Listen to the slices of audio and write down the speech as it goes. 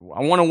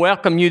I want to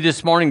welcome you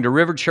this morning to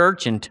River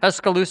Church in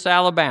Tuscaloosa,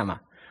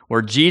 Alabama,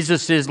 where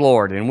Jesus is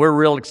Lord, and we're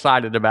real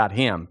excited about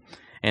Him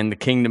and the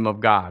kingdom of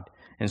God.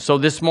 And so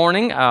this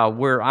morning,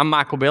 I'm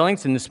Michael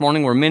Billings, and this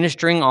morning we're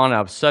ministering on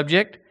a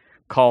subject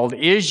called,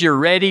 Is Your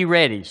Ready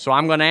Ready? So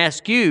I'm going to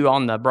ask you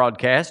on the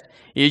broadcast,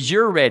 is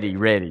your ready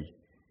ready?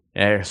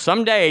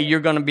 Someday you're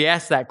going to be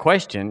asked that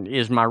question,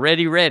 is my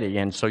ready ready?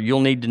 And so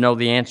you'll need to know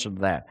the answer to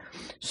that.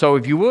 So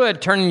if you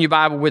would, turn in your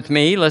Bible with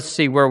me. Let's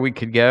see where we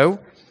could go.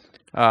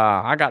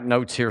 I got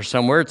notes here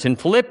somewhere. It's in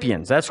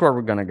Philippians. That's where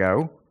we're going to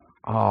go.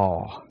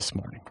 Oh, this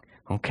morning.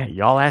 Okay,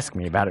 y'all ask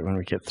me about it when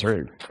we get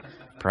through.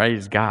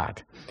 Praise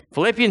God.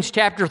 Philippians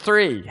chapter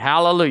 3.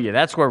 Hallelujah.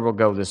 That's where we'll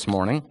go this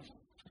morning.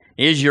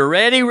 Is your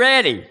ready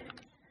ready?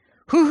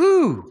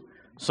 Hoo-hoo.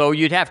 So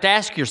you'd have to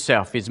ask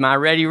yourself, is my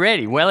ready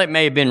ready? Well, it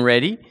may have been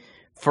ready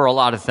for a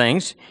lot of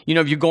things. You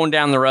know, if you're going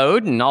down the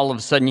road and all of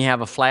a sudden you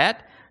have a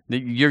flat,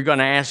 you're going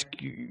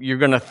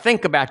to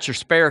think about your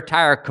spare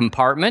tire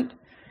compartment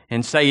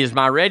and say, is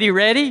my ready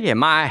ready?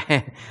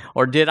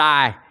 Or did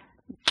I,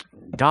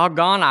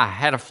 doggone, I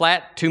had a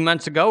flat 2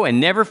 months ago and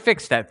never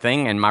fixed that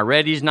thing and my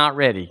ready's not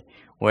ready.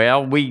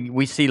 Well,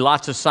 we see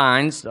lots of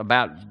signs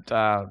about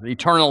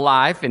eternal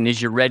life and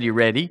is your ready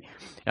ready?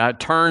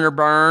 Turn or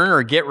burn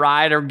or get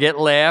right or get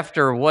left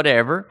or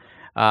whatever.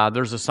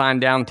 There's a sign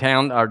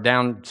downtown or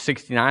down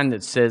 69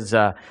 that says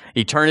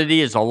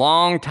eternity is a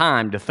long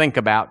time to think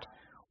about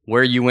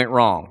where you went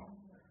wrong.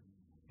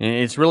 And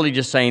it's really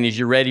just saying, is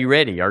you ready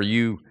ready? Are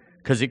you,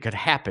 because it could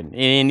happen.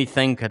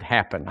 Anything could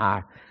happen.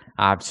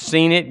 I've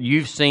seen it,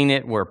 you've seen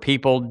it, where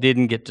people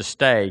didn't get to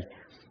stay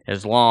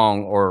as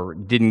long or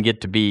didn't get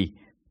to be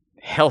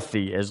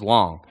healthy as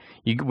long.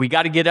 We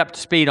got to get up to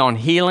speed on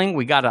healing.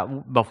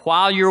 But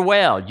while you're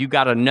well, you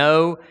got to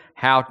know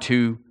how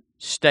to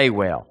stay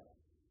well.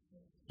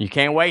 You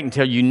can't wait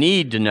until you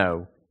need to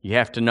know. You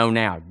have to know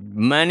now.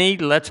 Money,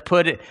 let's have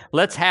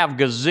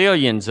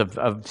gazillions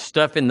of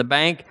stuff in the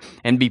bank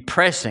and be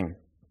pressing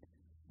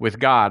with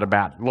God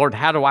about, Lord,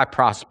 how do I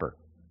prosper?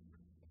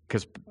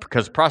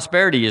 Because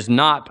prosperity is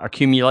not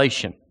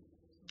accumulation.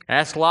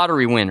 Ask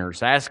lottery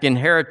winners, ask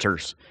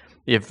inheritors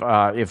if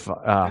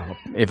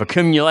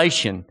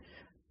accumulation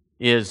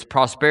is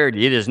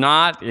prosperity. It is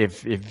not.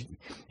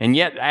 And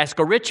yet ask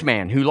a rich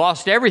man who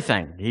lost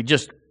everything. He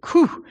just,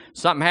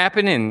 something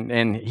happened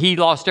and he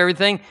lost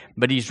everything,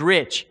 but he's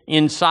rich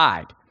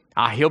inside.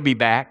 He'll be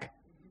back.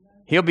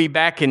 He'll be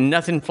back in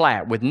nothing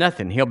flat, with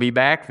nothing. He'll be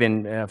back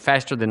then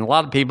faster than a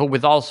lot of people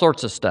with all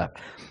sorts of stuff.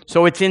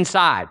 So it's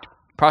inside.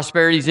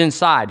 Prosperity's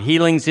inside.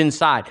 Healing's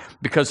inside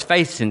because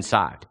faith's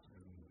inside.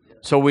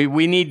 So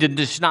we need to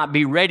just not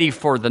be ready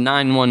for the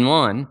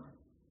 911.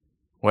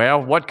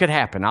 Well, what could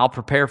happen? I'll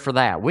prepare for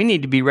that. We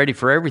need to be ready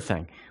for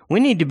everything. We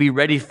need to be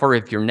ready for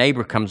if your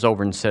neighbor comes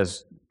over and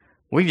says,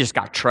 we just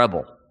got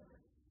trouble.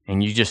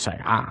 And you just say,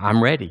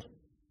 I'm ready.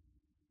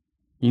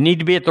 You need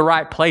to be at the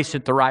right place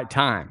at the right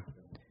time.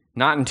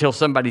 Not until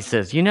somebody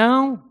says,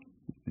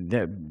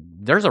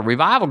 there's a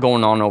revival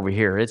going on over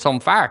here. It's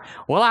on fire.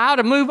 Well, I ought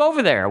to move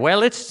over there.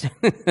 Well, it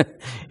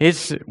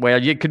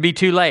could be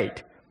too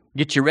late.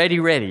 Get you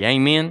ready.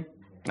 Amen.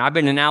 I've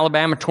been in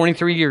Alabama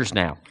 23 years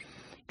now,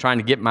 trying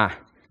to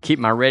keep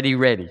my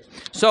ready.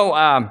 So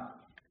I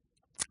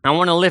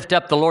want to lift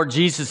up the Lord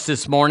Jesus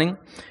this morning,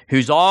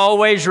 who's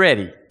always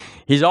ready.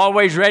 He's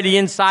always ready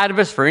inside of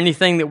us for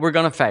anything that we're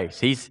going to face.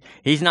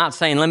 He's not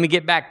saying, let me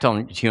get back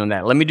to you on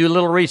that. Let me do a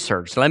little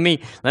research. Let me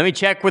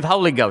check with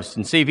Holy Ghost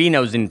and see if He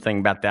knows anything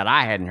about that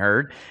I hadn't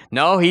heard.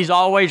 No, He's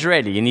always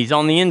ready, and He's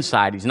on the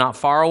inside. He's not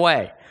far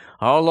away.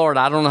 Oh, Lord,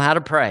 I don't know how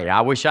to pray.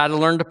 I wish I'd have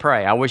learned to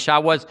pray. I wish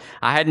I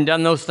hadn't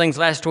done those things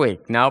last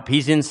week. Nope,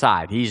 He's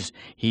inside. He's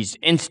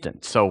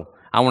instant. So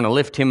I want to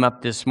lift Him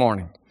up this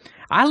morning.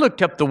 I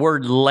looked up the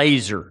word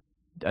laser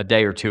a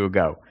day or two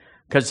ago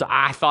because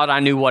I thought I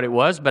knew what it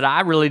was, but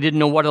I really didn't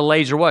know what a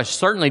laser was.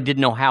 Certainly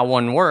didn't know how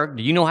one worked.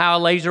 Do you know how a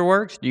laser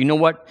works? Do you know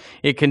what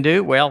it can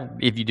do? Well,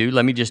 if you do,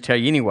 let me just tell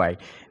you anyway.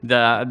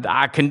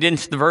 I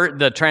condensed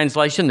the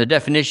translation, the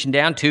definition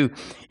down to,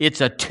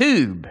 it's a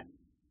tube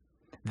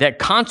that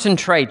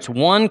concentrates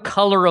one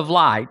color of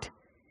light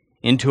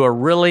into a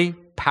really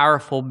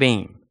powerful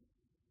beam.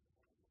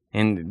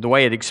 And the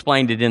way it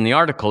explained it in the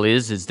article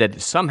is that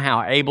it's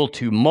somehow able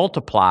to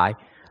multiply,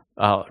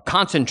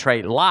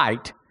 concentrate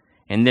light,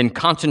 and then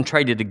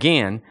concentrate it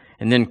again,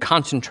 and then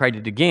concentrate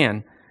it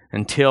again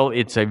until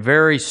it's a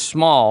very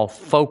small,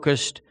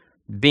 focused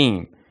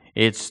beam.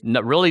 It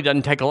really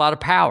doesn't take a lot of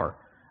power.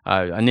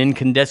 An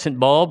incandescent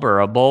bulb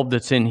or a bulb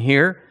that's in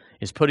here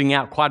is putting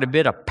out quite a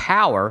bit of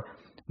power,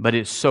 but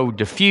it's so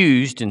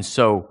diffused and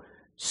so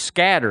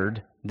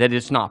scattered that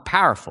it's not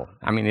powerful.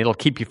 I mean, it'll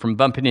keep you from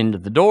bumping into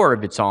the door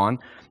if it's on,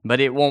 but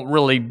it won't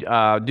really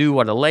do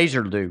what a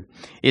laser do.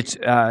 It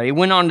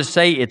went on to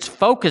say it's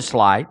focused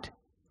light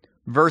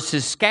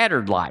versus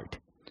scattered light.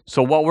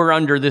 So what we're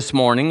under this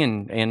morning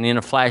and in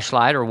a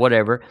flashlight or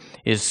whatever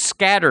is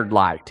scattered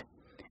light.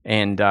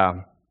 And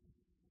like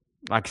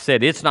I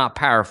said, it's not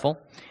powerful.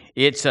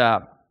 It's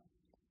a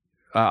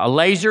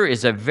laser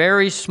is has a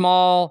very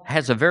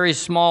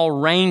small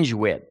range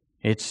width.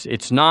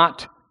 It's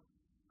not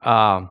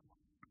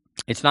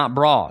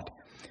broad,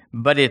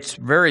 but it's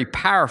very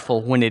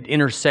powerful when it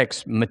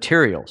intersects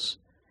materials.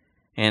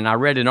 And I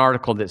read an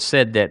article that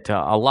said that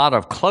a lot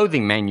of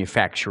clothing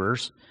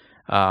manufacturers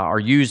are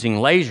using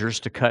lasers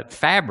to cut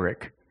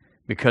fabric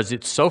because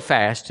it's so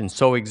fast and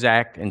so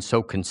exact and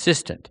so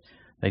consistent.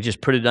 They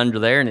just put it under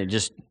there and it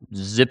just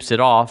zips it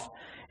off.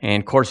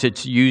 And of course,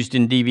 it's used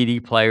in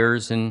DVD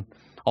players and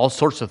all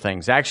sorts of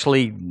things.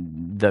 Actually,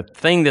 the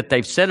thing that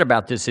they've said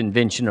about this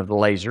invention of the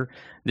laser,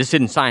 this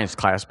isn't science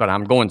class, but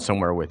I'm going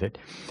somewhere with it,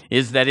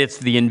 is that it's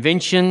the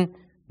invention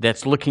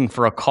that's looking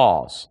for a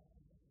cause.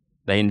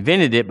 They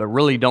invented it, but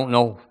really don't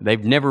know.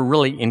 They've never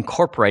really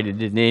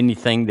incorporated it in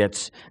anything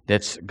that's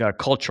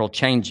cultural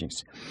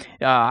changes.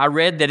 I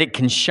read that it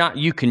can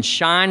you can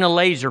shine a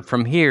laser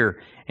from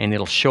here, and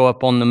it'll show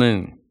up on the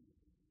moon.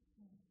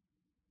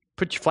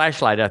 Put your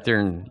flashlight out there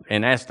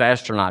and ask the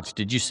astronauts,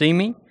 "Did you see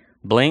me?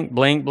 Blink,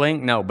 blink,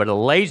 blink." No, but a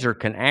laser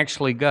can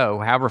actually go,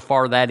 however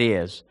far that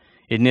is.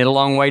 Isn't it a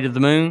long way to the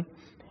moon?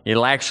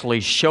 It'll actually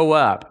show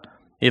up.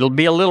 It'll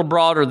be a little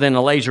broader than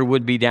a laser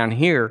would be down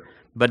here,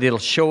 but it'll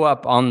show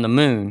up on the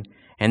moon,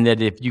 and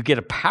that if you get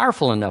a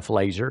powerful enough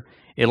laser,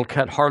 it'll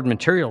cut hard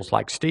materials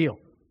like steel,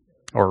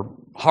 or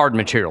hard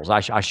materials.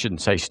 I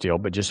shouldn't say steel,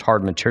 but just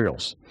hard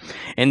materials.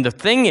 And the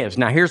thing is,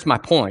 now here's my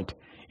point,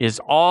 is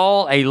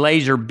all a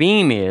laser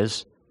beam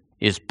is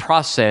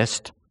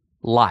processed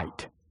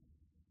light.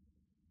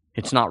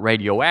 It's not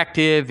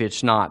radioactive,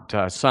 it's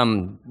not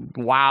some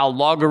wild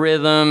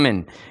logarithm,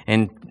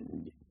 and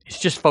it's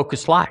just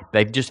focused light.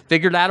 They've just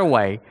figured out a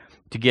way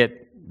to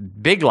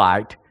get big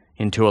light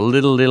into a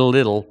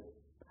little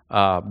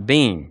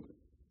beam.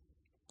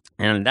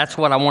 And that's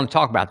what I want to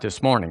talk about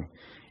this morning,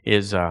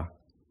 is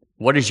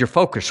what is your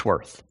focus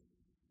worth?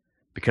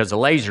 Because a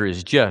laser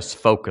is just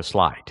focused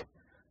light.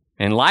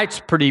 And light's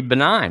pretty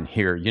benign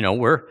here. You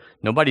know,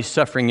 nobody's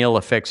suffering ill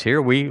effects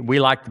here. We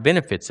like the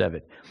benefits of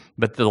it.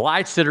 But the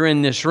lights that are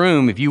in this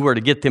room, if you were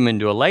to get them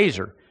into a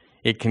laser,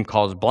 it can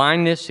cause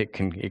blindness, it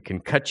can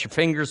cut your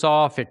fingers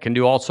off, it can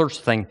do all sorts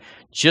of things.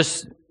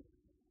 Just,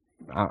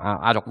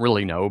 I don't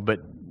really know,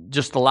 but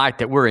just the light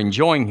that we're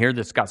enjoying here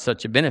that's got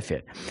such a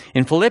benefit.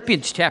 In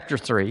Philippians chapter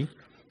 3,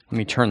 let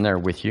me turn there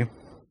with you.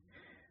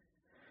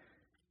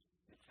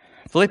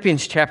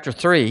 Philippians chapter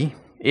 3,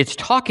 it's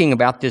talking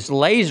about this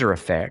laser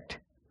effect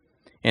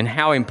and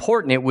how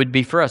important it would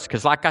be for us.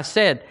 Because like I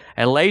said,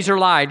 a laser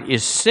light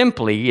is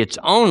simply, it's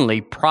only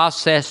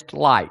processed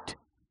light.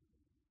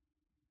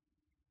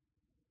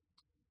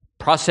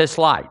 Processed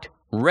light,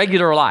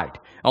 regular light.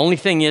 Only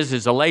thing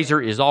is a laser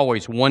is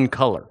always one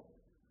color.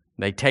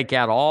 They take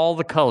out all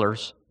the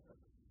colors.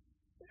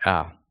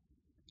 I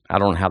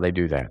don't know how they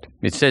do that.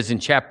 It says in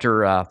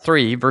chapter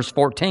 3, verse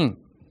 14.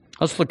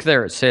 Let's look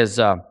there. It says,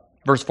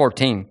 verse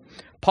 14.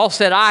 Paul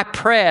said, "I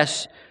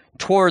press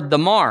toward the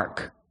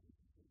mark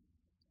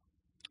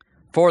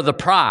for the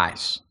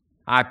prize."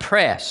 I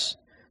press.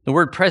 The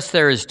word press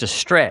there is to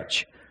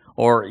stretch,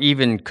 or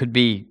even could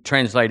be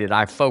translated,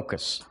 I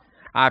focus.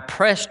 I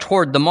press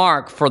toward the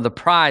mark for the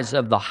prize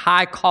of the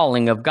high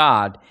calling of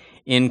God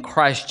in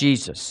Christ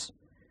Jesus.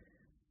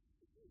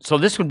 So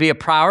this would be a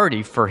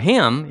priority for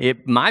him.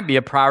 It might be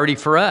a priority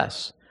for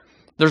us.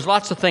 There's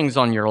lots of things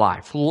on your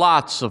life,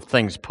 lots of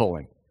things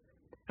pulling.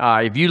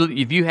 If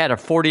you had a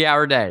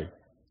 40-hour day,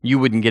 you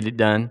wouldn't get it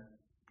done.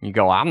 You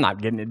go, "I'm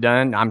not getting it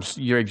done." If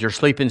you're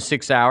sleeping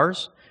 6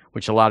 hours,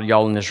 which a lot of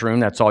y'all in this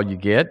room, that's all you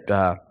get.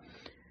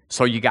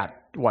 So you got,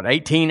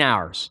 18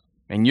 hours.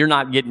 And you're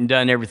not getting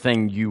done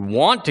everything you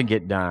want to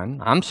get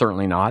done. I'm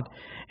certainly not.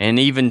 And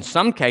even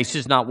some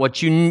cases, not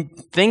what you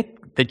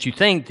think that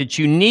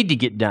you need to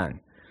get done.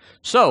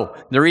 So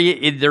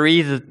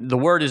either the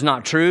word is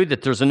not true,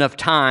 that there's enough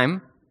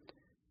time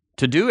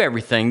to do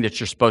everything that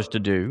you're supposed to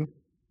do,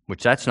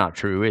 which that's not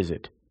true, is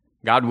it?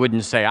 God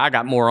wouldn't say, "I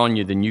got more on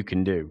you than you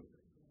can do."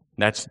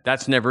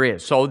 That's never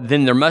it. So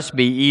then there must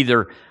be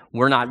either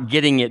we're not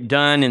getting it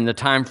done in the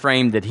time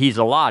frame that he's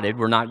allotted,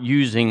 we're not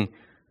using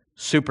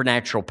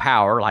supernatural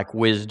power like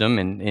wisdom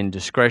and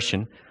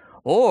discretion,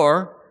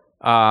 or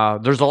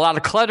there's a lot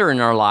of clutter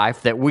in our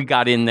life that we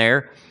got in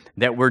there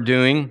that we're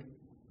doing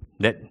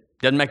that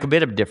doesn't make a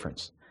bit of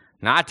difference.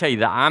 Now I tell you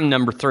that I'm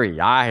number 3.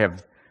 I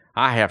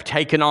have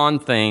taken on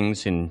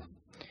things and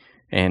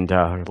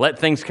let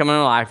things come in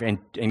my life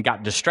and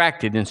got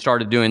distracted and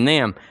started doing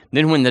them.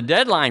 Then when the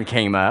deadline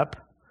came up,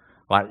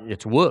 like,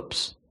 it's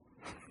whoops.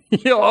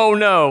 Oh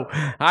no,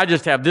 I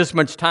just have this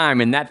much time,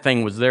 and that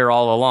thing was there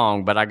all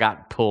along, but I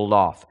got pulled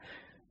off.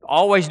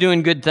 Always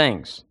doing good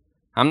things.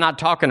 I'm not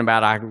talking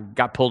about I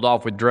got pulled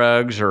off with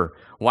drugs or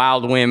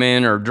wild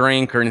women or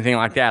drink or anything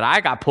like that.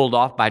 I got pulled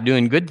off by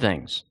doing good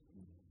things.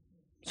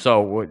 So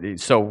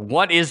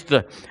what is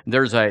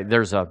there's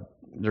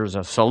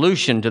a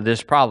solution to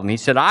this problem. He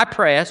said, I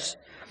press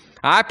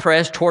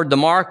toward the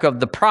mark of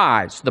the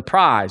prize.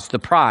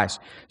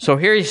 So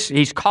here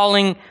he's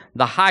calling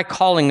the high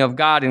calling of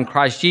God in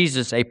Christ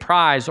Jesus a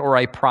prize or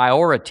a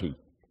priority.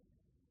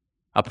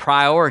 A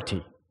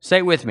priority. Say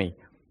it with me.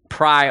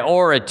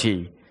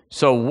 Priority.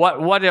 So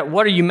what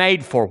are you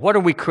made for? What are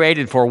we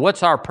created for?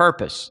 What's our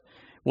purpose?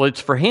 Well, it's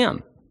for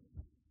Him.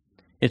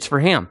 It's for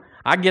Him.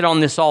 I get on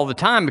this all the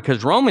time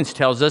because Romans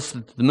tells us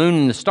that the moon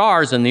and the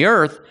stars and the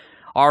earth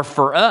are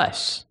for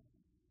us.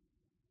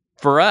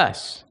 For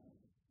us.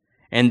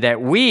 And that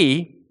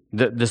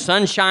the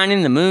sun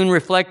shining, the moon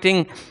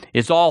reflecting,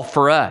 is all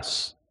for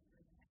us.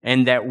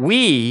 And that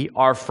we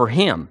are for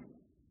Him.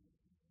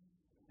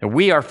 And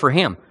we are for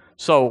Him.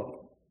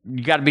 So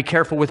you got to be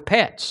careful with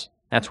pets.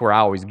 That's where I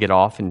always get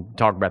off and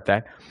talk about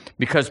that.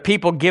 Because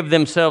people give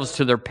themselves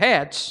to their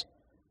pets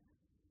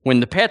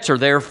when the pets are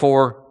there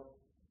for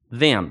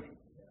them.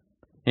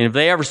 And if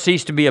they ever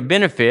cease to be a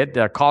benefit,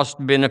 a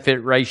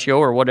cost-benefit ratio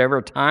or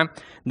whatever time,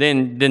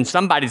 then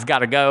somebody's got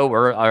to go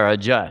or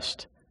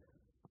adjust.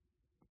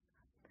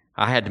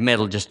 I had to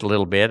meddle just a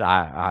little bit.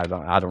 I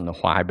don't know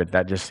why, but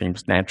that just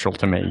seems natural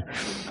to me.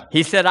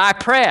 He said, I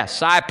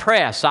press.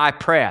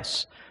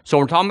 So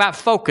we're talking about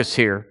focus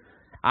here.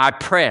 I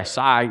press.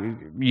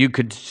 You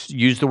could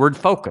use the word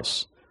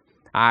focus.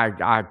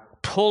 I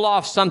pull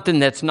off something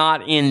that's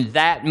not in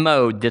that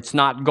mode, that's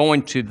not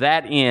going to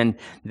that end,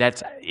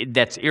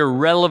 that's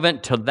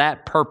irrelevant to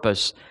that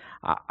purpose.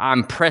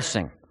 I'm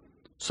pressing.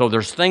 So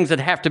there's things that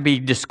have to be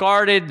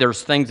discarded.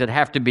 There's things that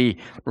have to be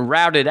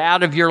routed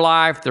out of your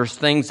life. There's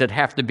things that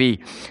have to be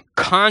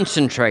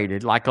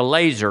concentrated like a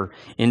laser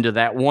into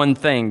that one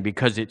thing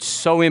because it's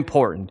so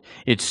important.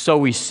 It's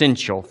so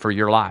essential for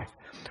your life.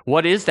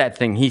 What is that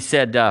thing? He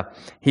said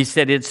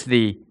it's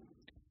the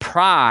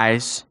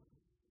prize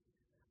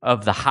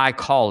of the high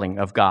calling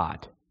of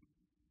God.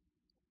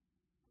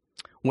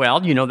 Well,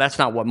 that's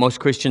not what most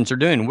Christians are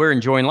doing. We're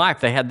enjoying life.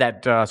 They had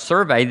that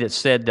survey that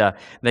said,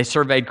 they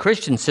surveyed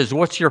Christians, says,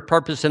 what's your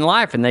purpose in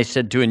life? And they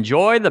said, to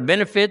enjoy the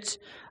benefits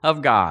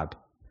of God.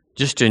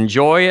 Just to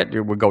enjoy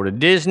it. We go to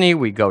Disney,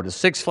 we go to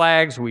Six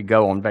Flags, we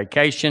go on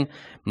vacation.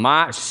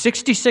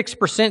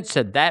 66%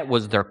 said that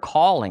was their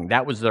calling.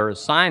 That was their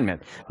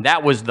assignment.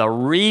 That was the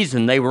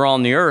reason they were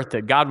on the earth,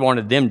 that God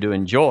wanted them to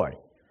enjoy.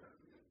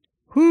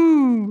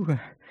 Whoo!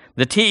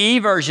 The TE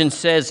version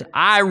says,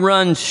 I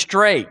run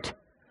straight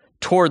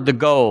toward the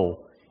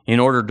goal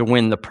in order to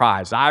win the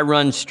prize. I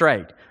run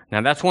straight.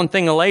 Now, that's one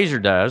thing a laser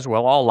does.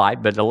 Well, all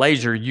light, but the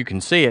laser, you can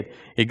see it.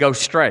 It goes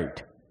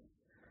straight.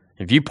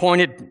 If you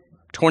point it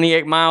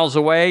 28 miles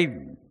away,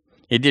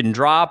 it didn't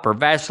drop or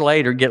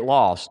vacillate or get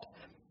lost.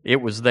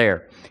 It was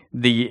there.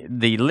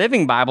 The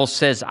Living Bible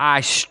says, I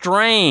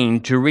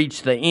strain to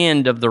reach the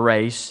end of the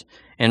race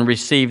and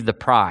receive the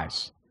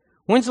prize.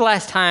 When's the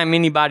last time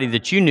anybody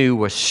that you knew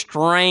was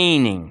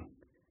straining?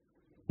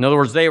 In other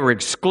words, they were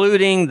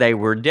excluding, they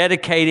were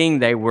dedicating,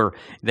 they were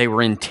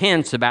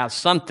intense about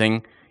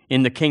something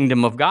in the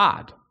kingdom of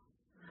God.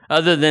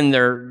 Other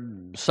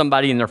than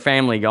somebody in their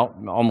family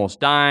almost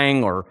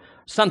dying or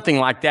something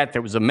like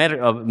that was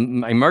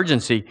an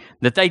emergency,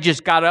 that they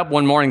just got up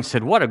one morning and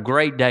said, what a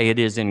great day it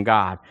is in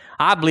God.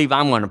 I believe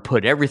I'm going to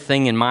put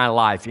everything in my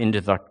life into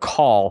the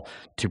call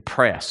to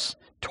press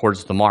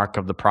towards the mark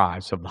of the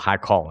prize of the high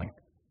calling.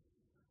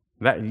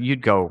 That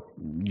you'd go,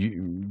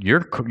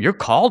 you're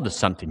called to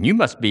something. You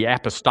must be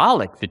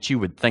apostolic that you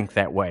would think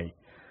that way.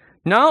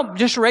 No,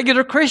 just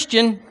regular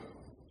Christian.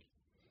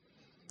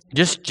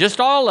 Just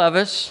all of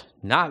us.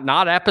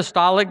 Not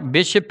apostolic,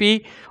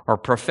 bishopy, or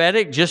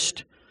prophetic.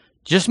 Just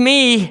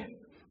me,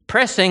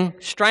 pressing,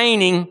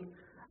 straining,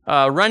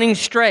 running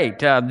straight.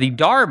 The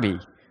Darby,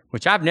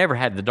 which I've never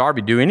had the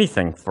Darby do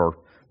anything for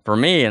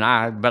me,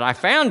 but I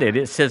found it.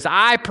 It says,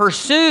 I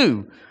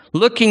pursue,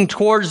 looking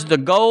towards the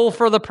goal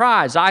for the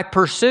prize. I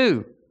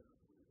pursue.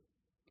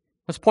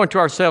 Let's point to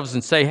ourselves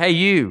and say, hey,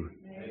 you,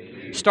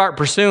 start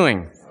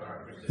pursuing.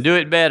 Do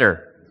it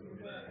better.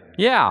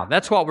 Yeah,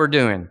 that's what we're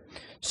doing.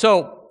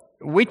 So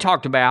we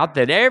talked about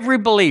that every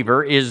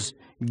believer is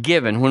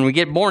given, when we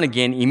get born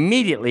again,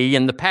 immediately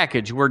in the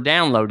package we're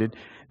downloaded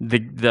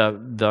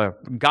the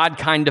God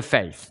kind of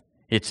faith.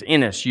 It's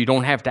in us. You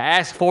don't have to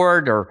ask for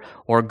it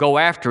or go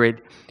after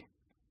it.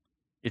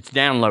 It's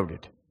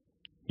downloaded.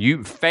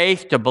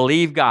 Faith to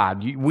believe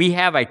God. We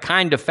have a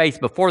kind of faith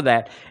before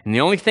that, and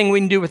the only thing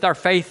we can do with our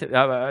faith,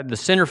 the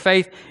sinner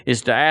faith,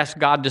 is to ask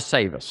God to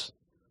save us.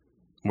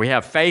 We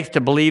have faith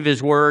to believe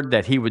His Word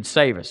that He would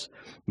save us.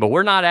 But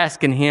we're not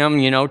asking Him,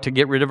 to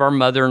get rid of our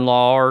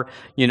mother-in-law or,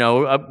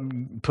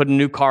 put a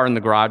new car in the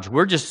garage.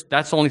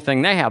 That's the only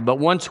thing they have. But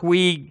once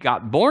we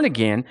got born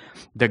again,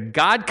 the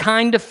God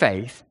kind of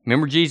faith,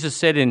 remember Jesus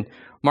said in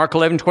Mark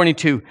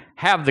 11:22,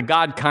 have the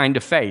God kind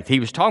of faith. He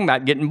was talking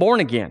about getting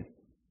born again.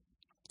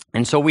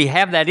 And so we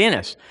have that in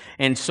us.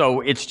 And so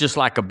it's just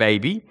like a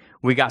baby.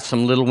 We got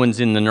some little ones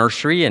in the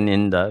nursery and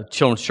in the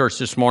children's church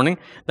this morning.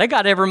 They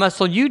got every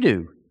muscle you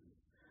do.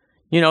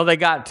 They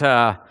got,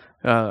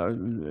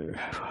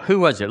 who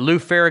was it? Lou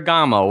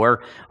Ferragamo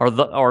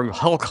or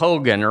Hulk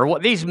Hogan or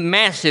what? These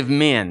massive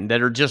men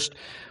that are just,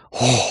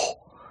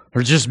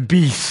 they're just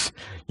beasts,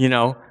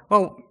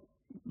 Well,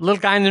 little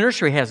guy in the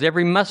nursery has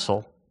every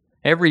muscle,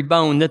 every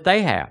bone that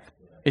they have.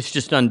 It's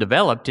just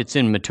undeveloped. It's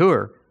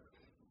immature.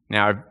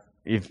 Now,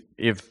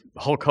 if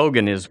Hulk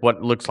Hogan is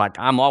what looks like,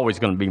 I'm always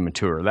going to be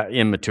immature.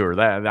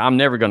 I'm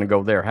never going to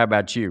go there. How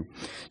about you?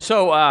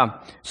 So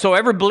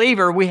every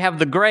believer, we have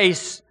the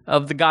grace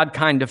of the God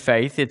kind of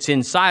faith. It's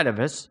inside of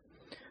us,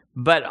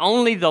 but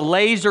only the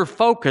laser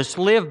focus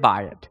live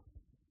by it.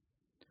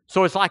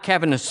 So it's like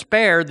having a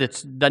spare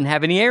that doesn't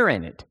have any air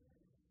in it.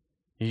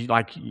 You're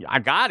like, I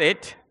got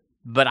it,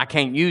 but I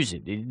can't use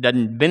it. It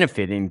doesn't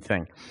benefit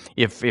anything.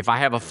 If I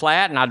have a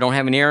flat and I don't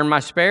have any air in my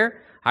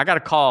spare, I got to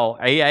call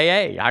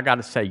AAA. I got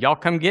to say, y'all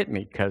come get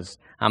me because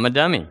I'm a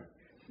dummy.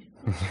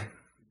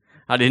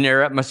 I didn't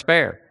air up my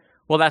spare.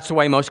 Well, that's the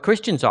way most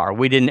Christians are.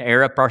 We didn't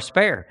air up our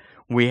spare.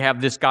 We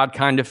have this God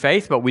kind of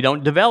faith, but we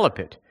don't develop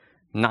it.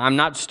 Now, I'm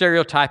not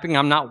stereotyping.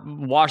 I'm not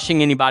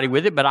washing anybody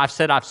with it, but I've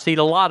seen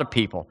a lot of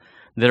people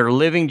that are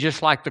living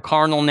just like the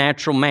carnal,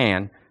 natural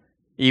man,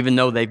 even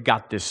though they've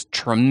got this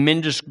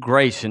tremendous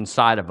grace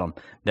inside of them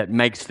that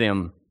makes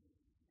them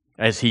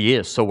as He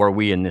is, so are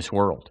we in this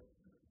world.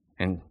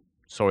 And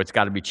so it's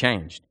got to be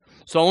changed.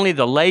 So only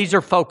the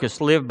laser focus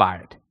live by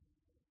it.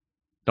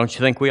 Don't you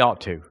think we ought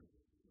to?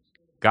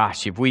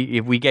 Gosh, if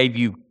we gave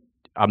you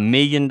 $1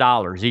 million,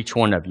 each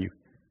one of you,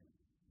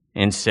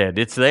 and said,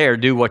 it's there,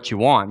 do what you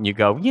want, and you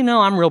go,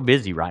 I'm real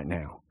busy right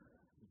now.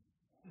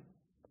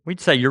 We'd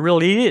say you're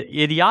really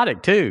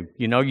idiotic too.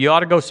 You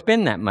ought to go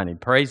spend that money.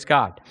 Praise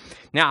God.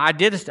 Now,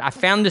 I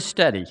found this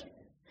study.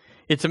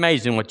 It's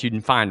amazing what you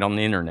can find on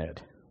the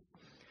internet.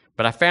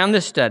 But I found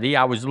this study.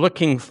 I was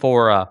looking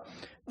for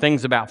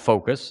things about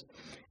focus,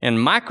 and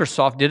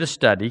Microsoft did a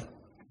study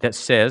that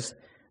says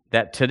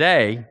that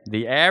today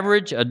the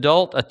average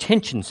adult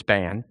attention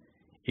span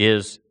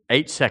is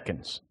 8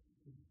 seconds.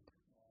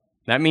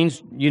 That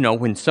means,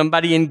 when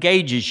somebody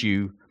engages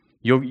you,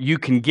 you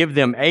can give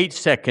them 8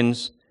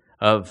 seconds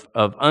of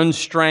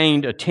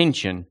unstrained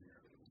attention,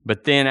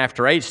 but then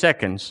after 8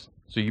 seconds,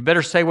 so you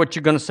better say what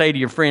you're going to say to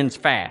your friends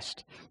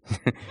fast,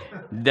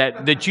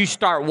 that you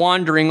start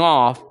wandering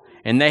off,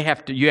 and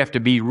you have to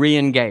be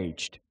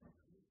re-engaged.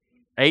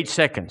 8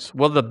 seconds.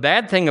 Well, the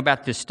bad thing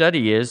about this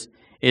study is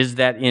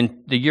that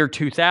in the year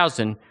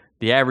 2000,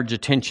 the average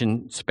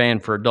attention span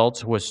for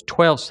adults was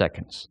 12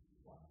 seconds.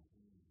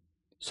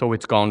 So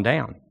it's gone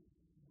down.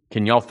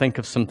 Can y'all think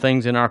of some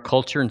things in our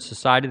culture and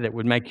society that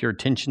would make your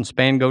attention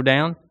span go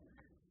down?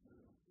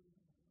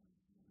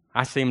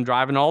 I see them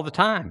driving all the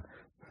time.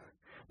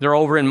 They're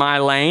over in my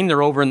lane.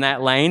 They're over in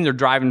that lane. They're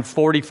driving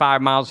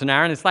 45 miles an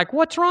hour. And it's like,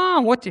 what's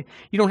wrong?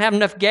 You don't have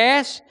enough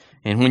gas?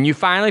 And when you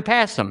finally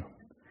pass them,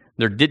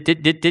 they're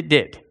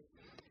dit.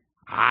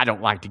 I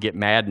don't like to get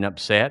mad and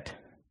upset,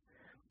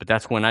 but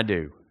that's when I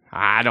do.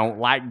 I don't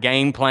like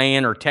game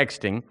playing or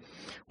texting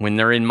when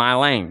they're in my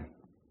lane.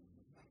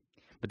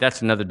 But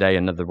that's another day,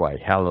 another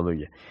way.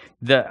 Hallelujah.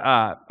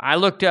 I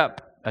looked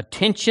up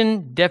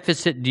attention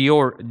deficit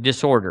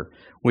disorder,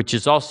 which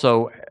is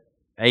also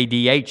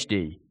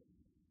ADHD.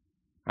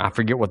 I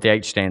forget what the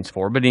H stands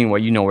for, but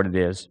anyway, you know what it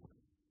is.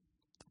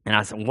 And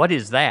I said, what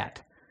is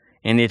that?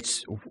 And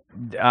it's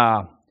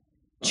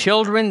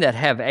children that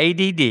have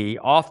ADD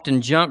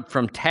often jump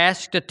from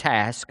task to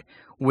task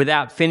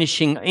without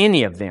finishing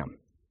any of them.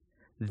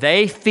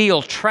 They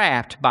feel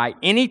trapped by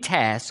any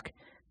task,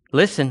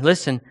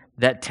 listen,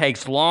 that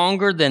takes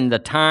longer than the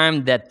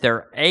time that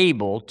they're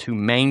able to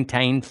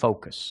maintain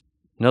focus.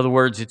 In other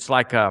words, it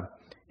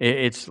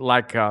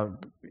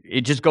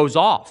just goes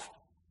off.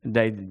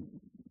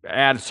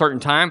 At a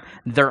certain time,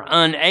 they're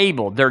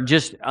unable. They're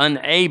just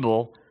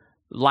unable,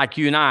 like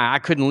you and I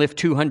couldn't lift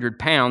 200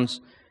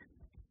 pounds.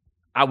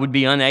 I would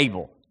be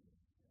unable.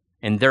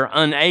 And they're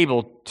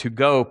unable to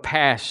go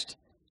past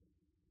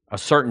a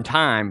certain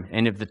time,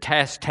 and if the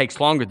task takes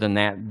longer than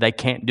that, they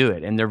can't do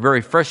it. And they're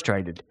very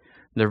frustrated.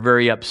 They're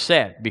very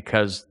upset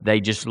because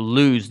they just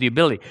lose the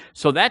ability.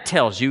 So that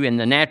tells you in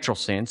the natural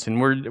sense, and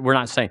we're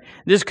not saying,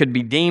 this could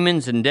be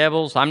demons and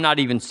devils. I'm not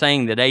even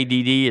saying that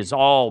ADD is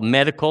all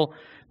medical.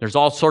 There's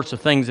all sorts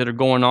of things that are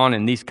going on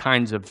in these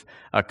kinds of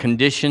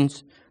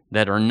conditions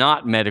that are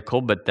not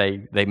medical, but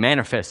they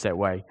manifest that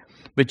way.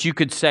 But you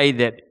could say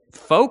that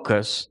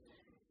focus,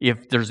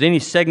 if there's any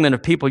segment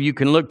of people you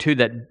can look to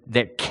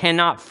that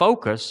cannot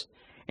focus,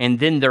 and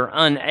then they're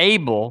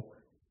unable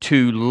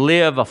to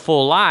live a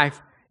full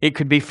life, it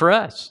could be for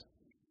us.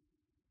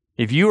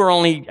 If you were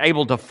only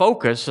able to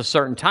focus a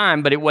certain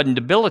time, but it wasn't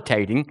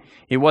debilitating,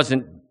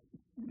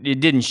 it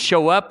didn't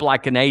show up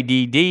like an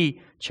ADD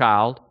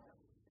child,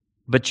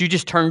 but you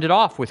just turned it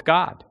off with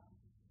God.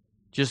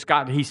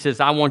 He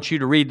says, I want you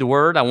to read the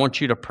Word. I want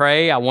you to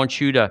pray. I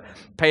want you to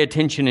pay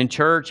attention in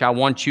church. I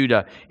want you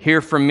to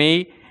hear from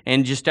me.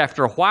 And just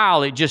after a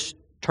while, it just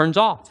turns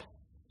off,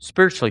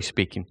 spiritually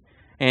speaking.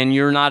 And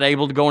you're not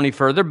able to go any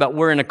further, but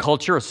we're in a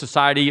culture, a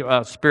society,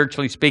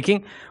 spiritually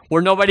speaking,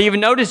 where nobody even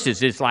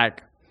notices. It's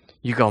like,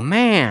 you go,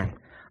 man,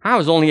 I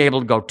was only able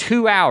to go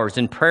 2 hours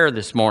in prayer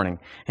this morning.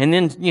 And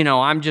then,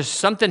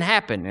 something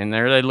happened. And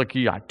there they look at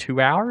you like,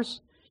 2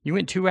 hours? You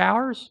went 2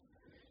 hours?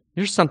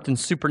 You're something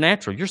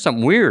supernatural. You're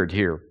something weird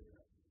here.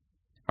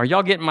 Are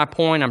y'all getting my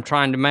point I'm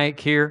trying to make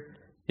here?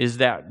 is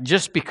that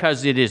just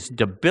because it is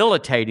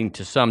debilitating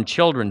to some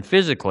children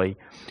physically,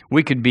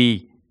 we could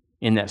be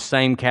in that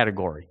same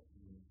category.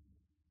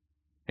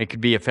 It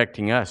could be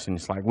affecting us, and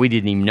it's like we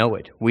didn't even know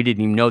it. We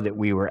didn't even know that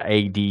we were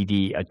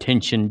ADD,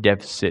 attention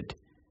deficit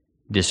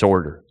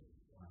disorder,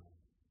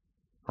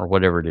 or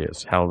whatever it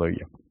is.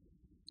 Hallelujah.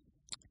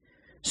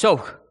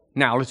 So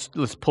now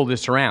let's pull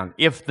this around.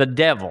 If the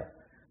devil,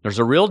 there's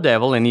a real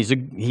devil, and he's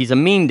a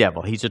mean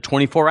devil. He's a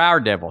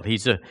 24-hour devil.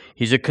 He's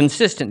a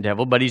consistent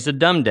devil, but he's a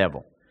dumb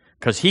devil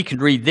because he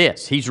could read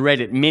this. He's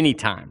read it many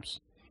times.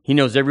 He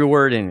knows every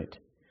word in it,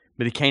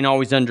 but he can't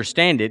always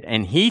understand it.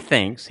 And he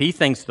thinks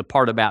the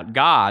part about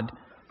God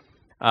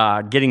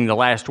getting the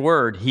last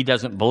word. He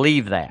doesn't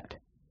believe that,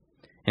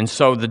 and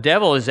so the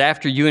devil is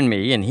after you and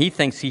me, and he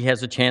thinks he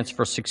has a chance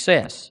for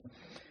success.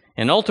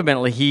 And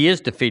ultimately, he is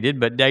defeated,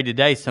 but day to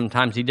day,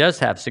 sometimes he does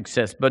have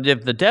success. But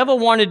if the devil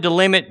wanted to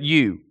limit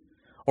you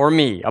or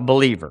me, a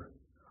believer,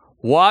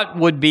 what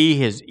would be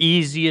his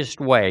easiest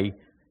way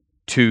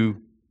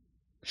to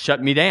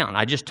shut me down?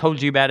 I just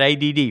told you about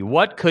ADD.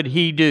 What could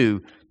he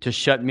do to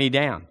shut me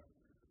down?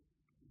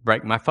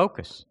 Break my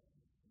focus.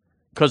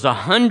 Because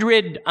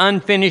 100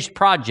 unfinished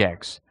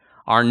projects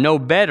are no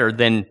better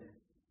than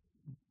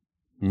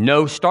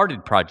no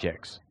started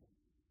projects.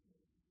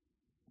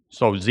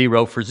 So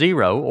 0 for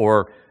 0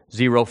 or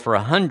 0 for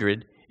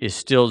 100 is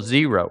still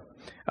 0.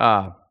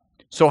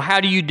 So how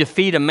do you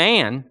defeat a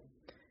man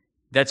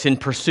that's in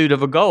pursuit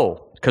of a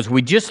goal? Because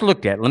we just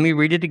looked at it. Let me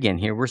read it again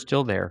here. We're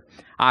still there.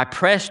 I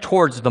press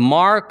towards the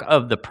mark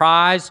of the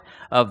prize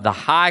of the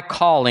high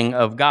calling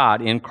of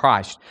God in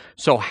Christ.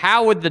 So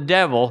how would the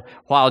devil,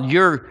 while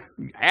you're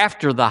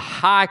after the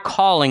high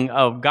calling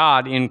of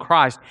God in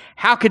Christ,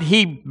 how could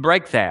he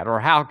break that, or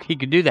how he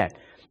could do that?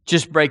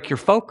 Just break your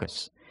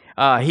focus.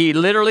 He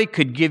literally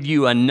could give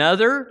you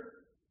another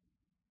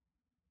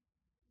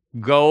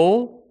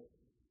goal.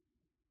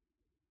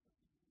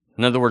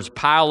 In other words,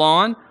 pile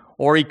on.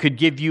 Or he could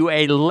give you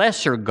a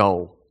lesser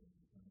goal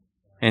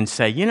and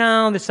say,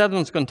 this other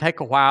one's going to take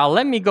a while.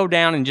 Let me go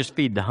down and just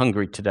feed the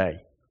hungry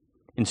today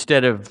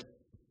instead of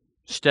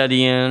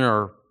studying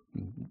or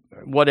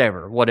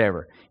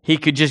whatever. He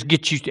could just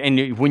get you,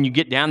 and when you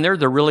get down there,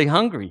 they're really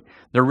hungry.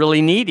 They're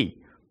really needy.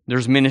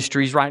 There's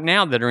ministries right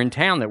now that are in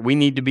town that we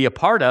need to be a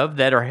part of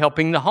that are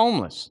helping the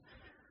homeless.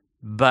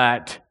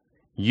 But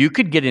you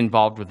could get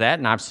involved with that,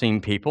 and I've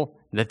seen people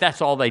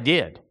that's all they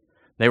did.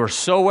 They were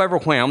so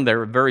overwhelmed, they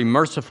were very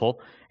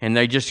merciful, and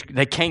they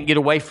can't get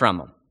away from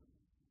them.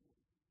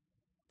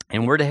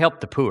 And we're to help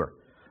the poor.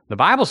 The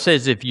Bible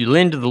says if you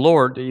lend to the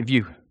Lord, if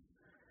you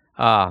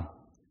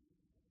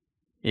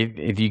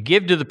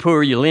give to the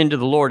poor, you lend to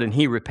the Lord, and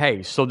He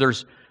repays. So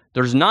there's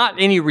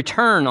not any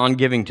return on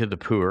giving to the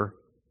poor.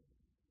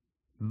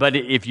 But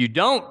if you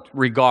don't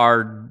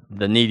regard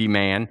the needy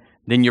man,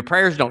 then your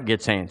prayers don't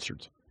get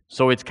answered.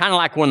 So it's kind of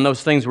like one of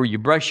those things where you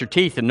brush your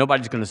teeth and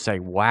nobody's going to say,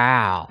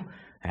 wow,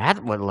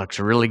 that looks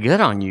really good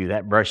on you,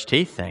 that brush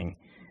teeth thing.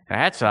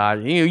 That's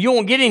you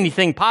won't get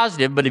anything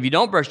positive, but if you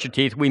don't brush your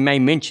teeth, we may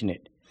mention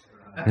it.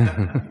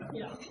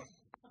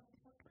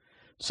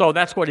 So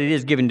that's what it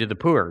is given to the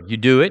poor. You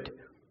do it,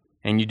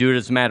 and you do it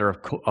as a matter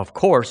of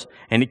course,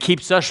 and it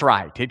keeps us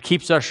right. It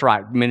keeps us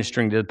right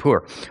ministering to the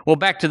poor. Well,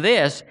 back to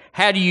this.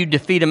 How do you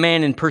defeat a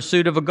man in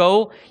pursuit of a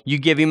goal? You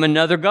give him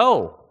another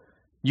goal.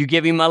 You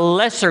give him a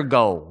lesser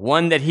goal,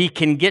 one that he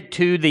can get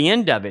to the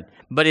end of it,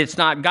 but it's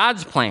not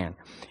God's plan.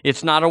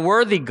 It's not a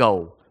worthy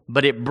goal,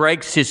 but it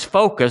breaks his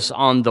focus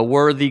on the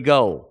worthy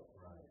goal.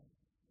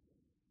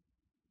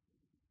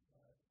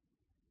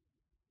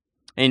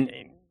 And,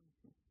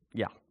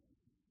 yeah.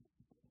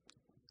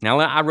 Now,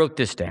 I wrote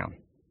this down.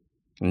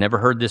 Never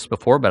heard this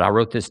before, but I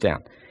wrote this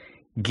down.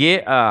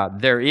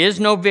 There is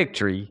no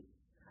victory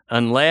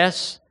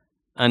unless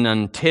and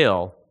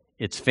until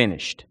it's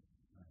finished.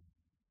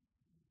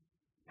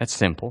 That's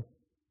simple.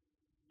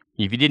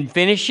 If you didn't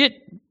finish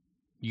it,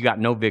 you got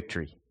no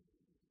victory.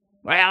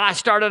 Well, I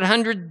started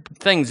 100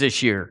 things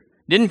this year.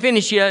 Didn't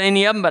finish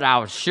any of them, but I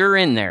was sure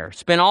in there.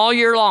 Spent all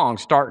year long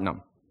starting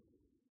them.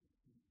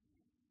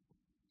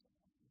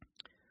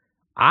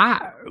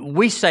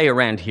 We say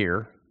around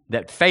here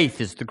that faith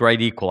is the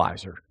great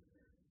equalizer.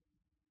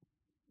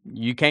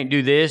 You can't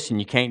do this and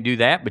you can't do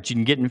that, but you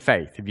can get in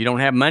faith. If you don't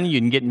have money, you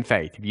can get in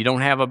faith. If you don't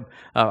have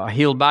a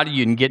healed body,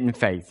 you can get in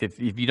faith. If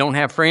you don't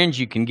have friends,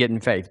 you can get in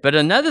faith. But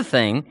another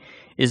thing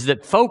is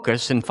that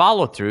focus and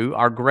follow-through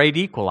are great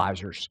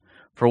equalizers.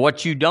 For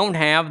what you don't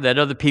have that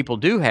other people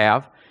do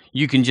have,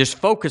 you can just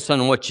focus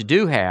on what you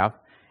do have,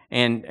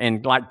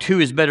 and like 2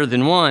 is better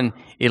than 1,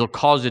 it'll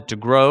cause it to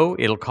grow.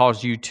 It'll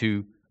cause you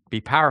to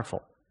be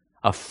powerful.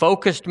 A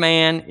focused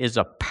man is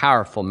a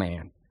powerful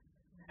man.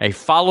 A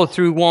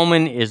follow-through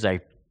woman is a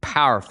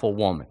powerful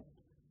woman.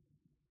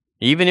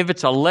 Even if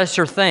it's a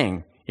lesser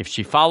thing, if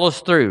she follows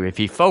through, if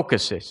he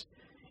focuses,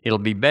 it'll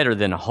be better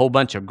than a whole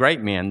bunch of great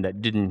men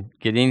that didn't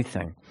get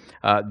anything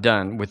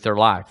done with their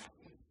life.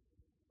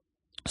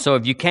 So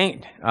if you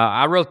can't,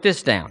 I wrote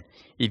this down.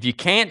 If you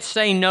can't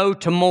say no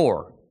to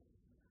more,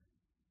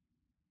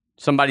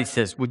 somebody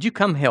says, would you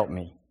come help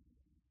me?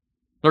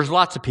 There's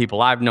lots of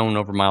people I've known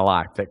over my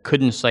life that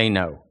couldn't say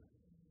no.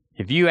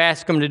 If you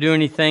ask them to do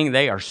anything,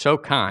 they are so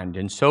kind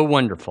and so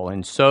wonderful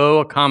and so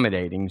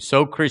accommodating,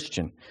 so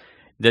Christian,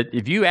 that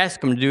if you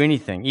ask them to do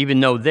anything, even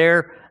though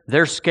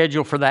their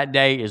schedule for that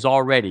day is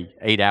already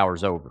 8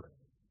 hours over.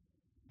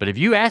 But if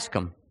you ask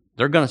them,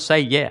 they're going to say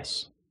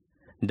yes.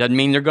 It doesn't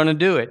mean they're going to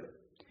do it.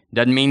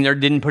 Doesn't mean they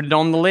didn't put it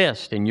on the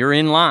list and you're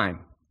in line.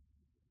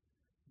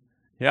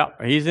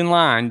 Yep, he's in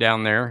line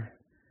down there,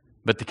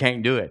 but they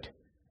can't do it.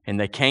 And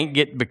they can't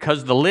get,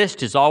 because the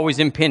list is always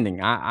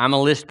impending. I'm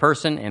a list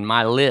person, and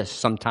my list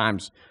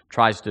sometimes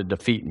tries to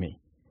defeat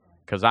me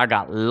because I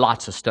got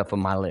lots of stuff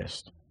on my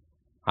list.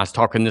 I was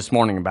talking this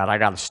morning about I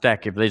got a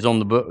stack, if they's on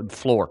the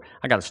floor,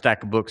 I got a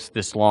stack of books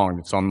this long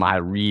that's on my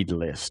read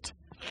list.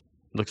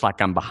 Looks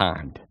like I'm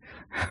behind.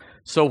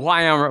 So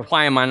why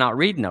am I not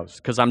reading those?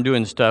 Because I'm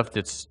doing stuff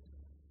that's,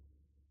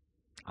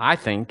 I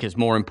think, is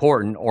more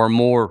important or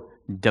more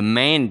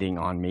demanding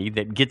on me,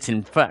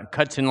 that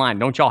cuts in line.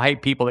 Don't y'all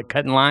hate people that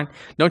cut in line?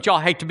 Don't y'all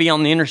hate to be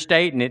on the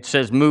interstate and it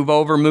says move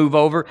over,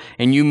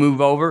 and you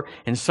move over,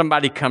 and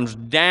somebody comes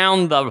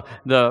down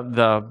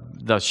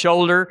the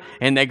shoulder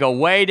and they go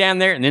way down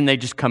there and then they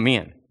just come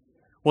in?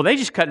 Well, they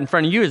just cut in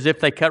front of you as if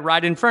they cut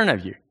right in front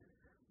of you.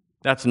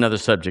 That's another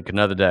subject,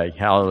 another day.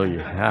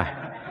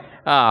 Hallelujah.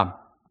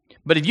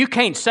 But if you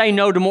can't say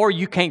no to more,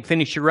 you can't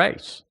finish your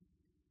race.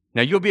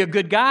 Now, you'll be a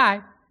good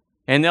guy,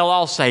 and they'll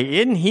all say,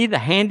 isn't he the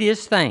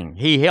handiest thing?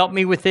 He helped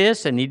me with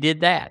this, and he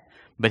did that.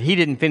 But he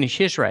didn't finish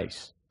his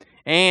race.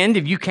 And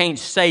if you can't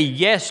say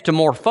yes to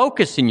more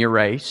focus in your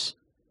race,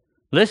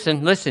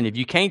 listen, if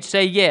you can't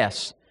say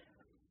yes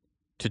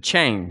to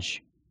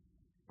change,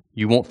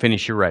 you won't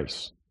finish your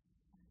race.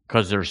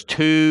 Because there's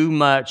too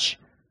much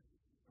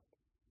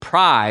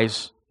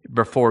prize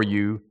before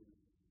you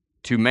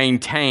to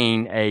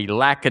maintain a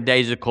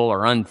lackadaisical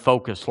or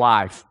unfocused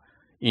life,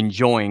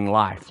 enjoying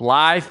life.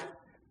 Life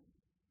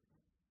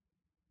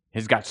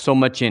has got so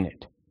much in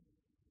it.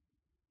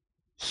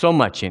 So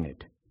much in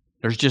it.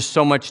 There's just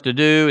so much to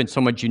do, and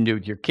so much you can do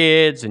with your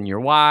kids and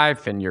your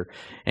wife,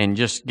 and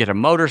just get a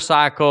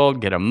motorcycle,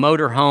 get a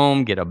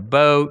motorhome, get a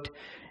boat.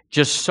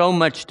 Just so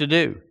much to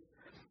do.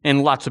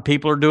 And lots of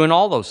people are doing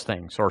all those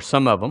things, or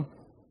some of them.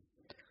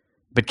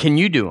 But can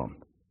you do them?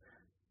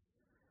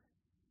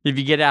 If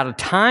you get out of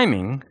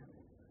timing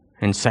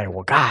and say,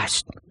 well,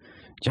 gosh,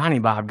 Johnny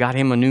Bob got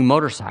him a new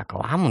motorcycle.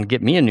 I'm going to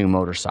get me a new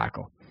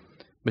motorcycle.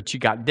 But you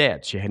got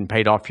debts. You hadn't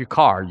paid off your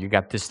car. You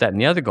got this, that,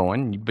 and the other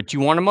going. But you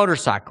want a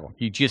motorcycle.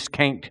 You just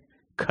can't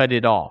cut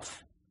it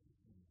off.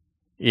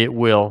 It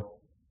will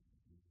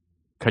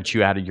cut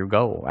you out of your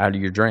goal, out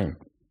of your dream.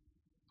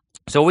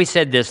 So we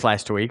said this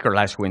last week or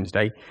last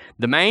Wednesday.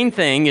 The main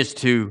thing is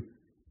to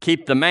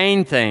keep the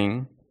main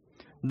thing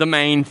the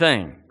main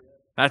thing.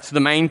 That's the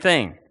main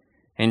thing.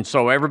 And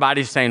so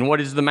everybody's saying, what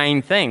is the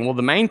main thing? Well,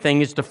 the main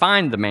thing is to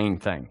find the main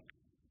thing.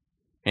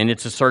 And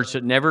it's a search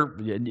that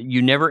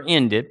you never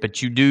end it,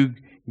 but you do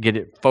get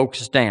it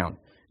focused down,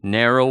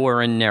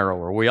 narrower and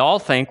narrower. We all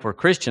think we're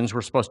Christians,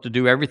 we're supposed to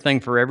do everything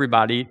for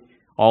everybody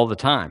all the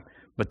time.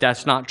 But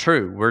that's not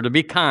true. We're to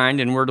be kind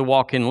and we're to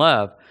walk in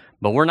love,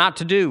 but we're not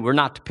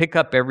to pick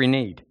up every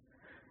need.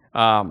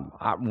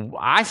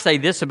 I say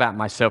this about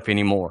myself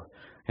anymore,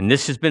 and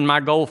this has been my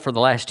goal for the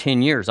last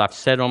 10 years. I've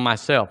said on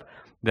myself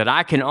that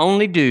I can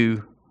only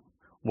do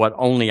what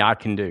only I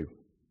can do.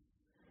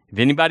 If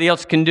anybody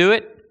else can do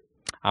it,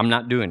 I'm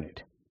not doing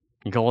it.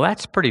 You go, well,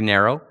 that's pretty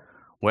narrow.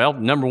 Well,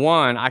 number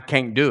one, I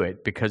can't do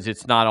it because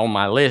it's not on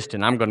my list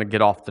and I'm going to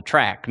get off the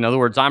track. In other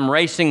words, I'm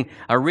racing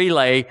a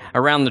relay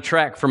around the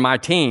track for my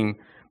team,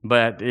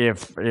 but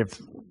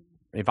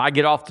if I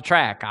get off the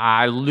track,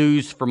 I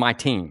lose for my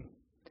team.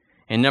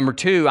 And number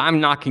two, I'm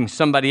knocking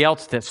somebody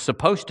else that's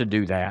supposed to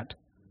do that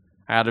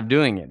out of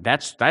doing it.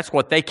 That's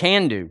what they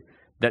can do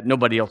that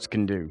nobody else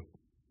can do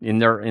in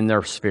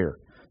their sphere.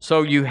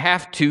 So you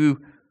have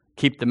to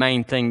keep the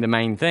main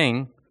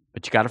thing,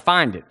 but you got to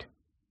find it.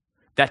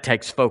 That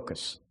takes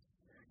focus.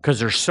 Because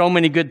there's so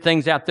many good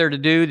things out there to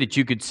do that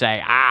you could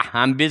say,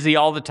 I'm busy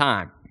all the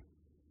time.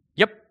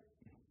 Yep.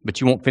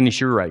 But you won't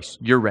finish your race.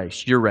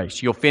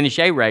 You'll finish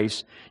a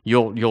race,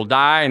 you'll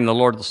die, and the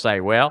Lord will say,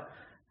 well,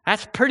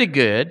 that's pretty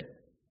good,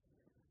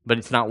 but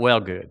it's not well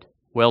good.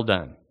 Well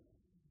done.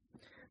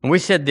 And we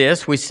said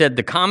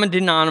the common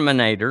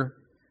denominator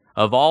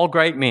of all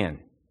great men.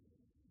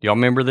 Do y'all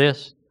remember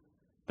this?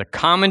 The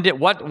common,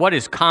 what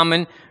is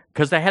common?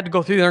 Because they had to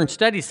go through there and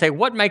study, say,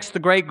 what makes the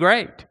great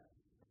great?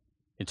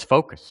 It's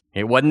focus.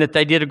 It wasn't that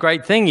they did a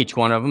great thing, each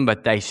one of them,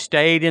 but they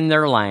stayed in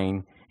their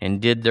lane and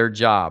did their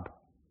job.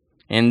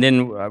 And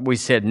then we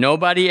said,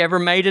 nobody ever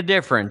made a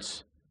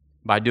difference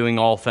by doing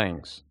all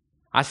things.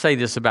 I say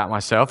this about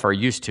myself, or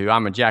used to.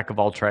 I'm a jack of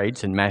all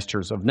trades and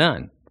masters of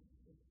none.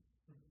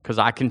 Because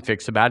I can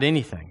fix about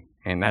anything.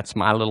 And that's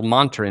my little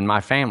mantra in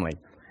my family.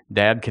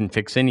 Dad can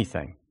fix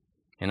anything.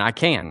 And I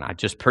can. I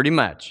just pretty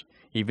much.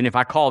 Even if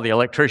I call the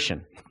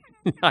electrician.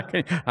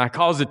 I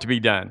cause it to be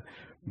done.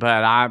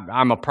 But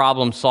I'm a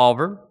problem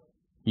solver.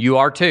 You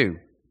are too.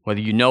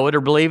 Whether you know it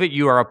or believe it,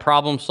 you are a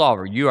problem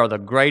solver. You are the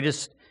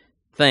greatest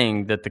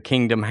thing that the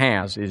kingdom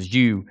has is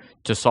you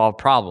to solve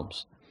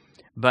problems.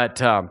 But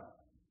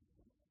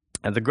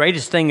the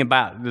greatest thing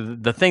about,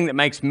 the thing that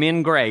makes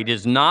men great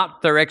is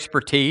not their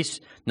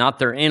expertise, not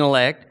their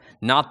intellect,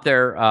 not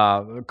their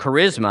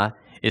charisma.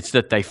 It's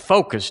that they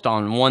focused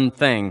on one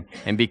thing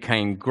and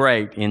became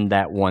great in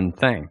that one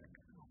thing.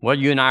 Well,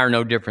 you and I are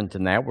no different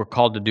than that. We're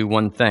called to do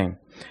one thing.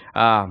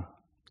 I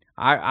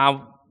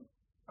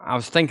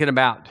was thinking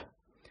about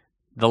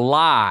the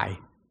lie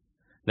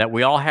that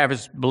we all have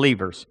as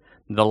believers,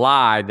 the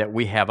lie that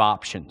we have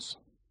options.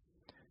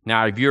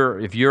 Now, if you're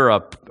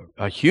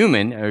a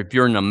human, or if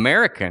you're an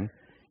American,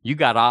 you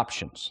got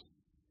options.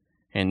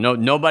 And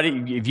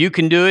nobody, if you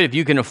can do it, if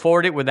you can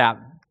afford it without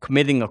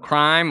committing a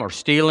crime or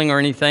stealing or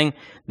anything,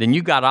 then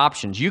you got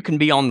options. You can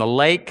be on the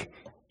lake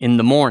in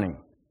the morning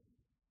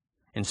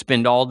and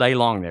spend all day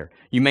long there.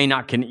 You may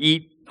not can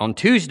eat on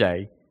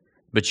Tuesday,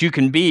 but you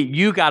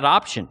got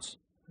options.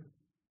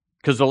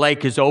 Because the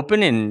lake is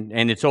open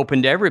and it's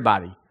open to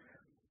everybody.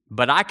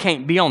 But I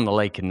can't be on the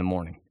lake in the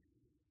morning.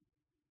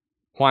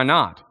 Why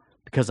not?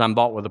 Because I'm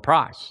bought with a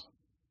price.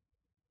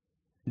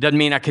 Doesn't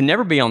mean I can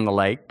never be on the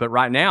lake, but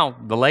right now,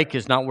 the lake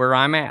is not where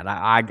I'm at.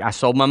 I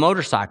sold my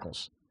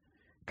motorcycles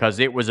because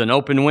it was an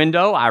open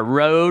window. I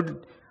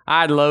rode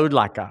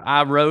like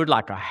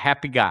a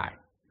happy guy.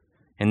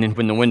 And then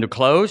when the window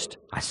closed,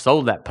 I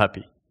sold that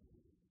puppy.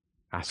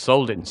 I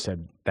sold it and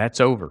said,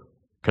 that's over,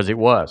 because it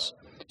was.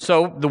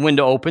 So the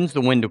window opens,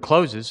 the window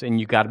closes, and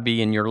you got to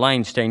be in your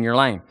lane, stay in your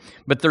lane.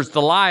 But there's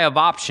the lie of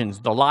options,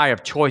 the lie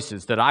of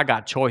choices, that I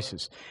got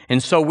choices.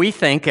 And so we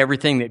think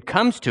everything that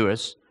comes to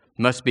us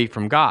must be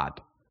from God.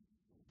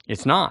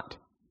 It's not.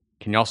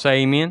 Can y'all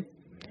say amen?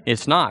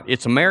 It's not.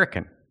 It's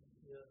American.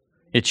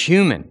 It's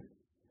human.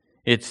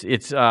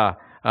 We're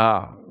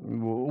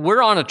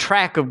on a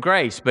track of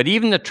grace, but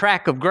even the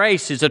track of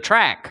grace is a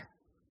track.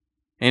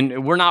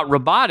 And we're not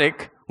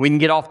robotic. We can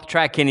get off the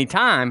track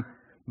anytime.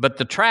 But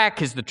the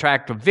track is the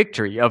track of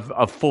victory,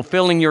 of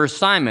fulfilling your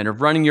assignment,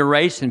 of running your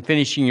race and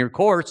finishing your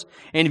course.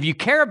 And if you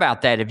care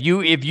about that, if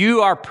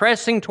you are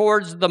pressing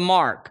towards the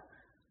mark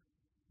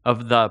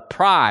of the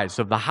prize,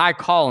 of the high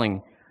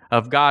calling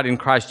of God in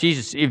Christ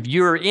Jesus, if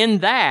you're in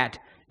that,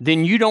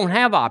 then you don't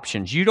have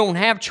options. You don't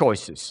have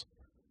choices.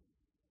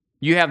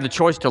 You have the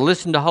choice to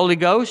listen to Holy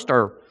Ghost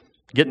or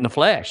get in the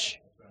flesh.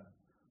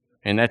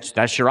 And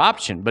that's your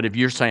option. But if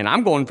you're saying,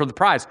 I'm going for the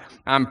prize,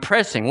 I'm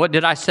pressing. What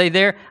did I say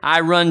there?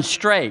 I run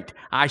straight.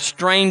 I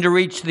strain to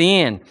reach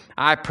the end.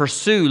 I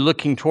pursue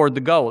looking toward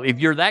the goal. If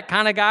you're that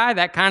kind of guy,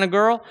 that kind of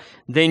girl,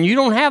 then you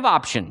don't have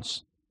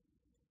options.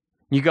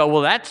 You go,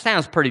 well, that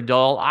sounds pretty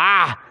dull.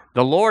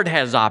 The Lord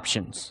has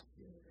options.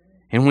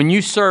 And when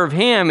you serve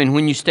Him and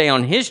when you stay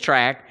on His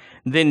track,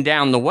 then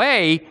down the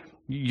way,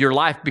 your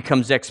life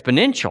becomes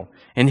exponential.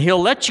 And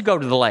He'll let you go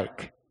to the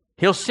lake.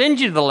 He'll send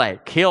you to the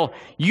lake.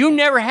 You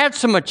never had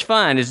so much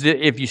fun as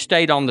if you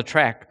stayed on the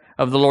track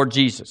of the Lord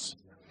Jesus.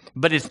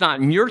 But it's not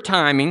in your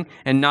timing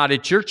and not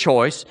at your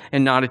choice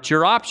and not at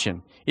your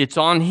option. It's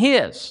on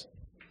His.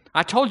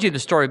 I told you the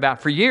story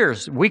about for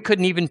years. We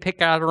couldn't even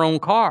pick out our own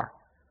car.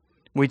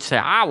 We'd say,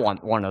 I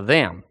want one of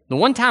them. The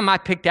one time I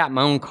picked out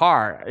my own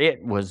car,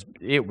 it was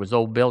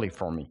old Billy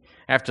for me.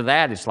 After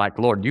that, it's like,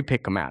 Lord, you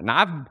pick them out. And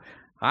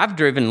I've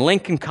driven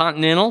Lincoln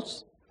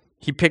Continentals.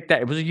 He picked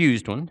that. It was a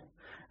used one.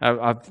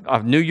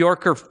 A New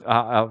Yorker,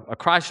 a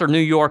Chrysler New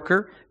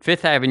Yorker,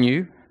 Fifth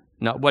Avenue.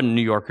 No, it wasn't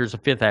New Yorker, it was a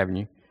Fifth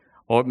Avenue.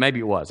 Or maybe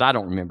it was, I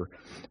don't remember.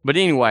 But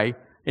anyway,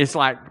 it's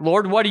like,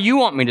 Lord, what do you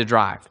want me to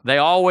drive? They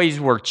always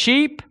were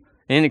cheap,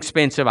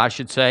 inexpensive, I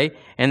should say,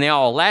 and they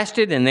all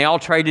lasted, and they all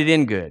traded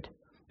in good.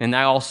 And they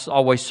all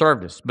always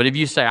served us. But if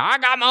you say, I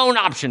got my own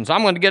options,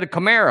 I'm going to get a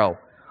Camaro.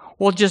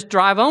 Well, just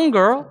drive on,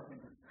 girl.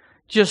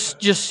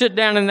 Just sit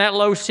down in that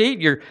low seat.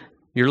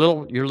 Your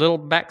little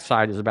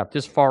backside is about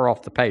this far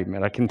off the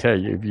pavement, I can tell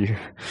you,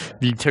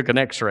 if you took an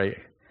x-ray.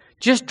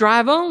 Just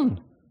drive on.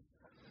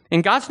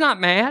 And God's not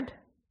mad,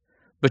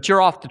 but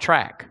you're off the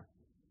track.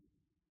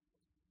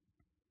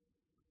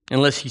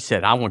 Unless He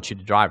said, I want you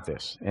to drive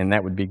this, and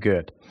that would be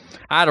good.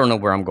 I don't know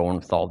where I'm going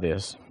with all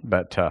this,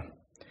 but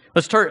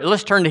let's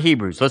turn to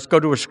Hebrews. Let's go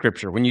to a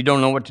scripture. When you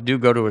don't know what to do,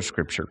 go to a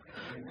scripture.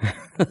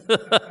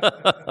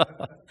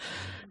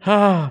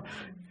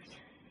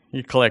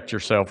 You collect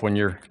yourself when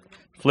you're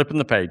flipping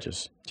the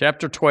pages.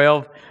 Chapter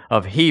 12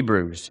 of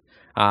Hebrews.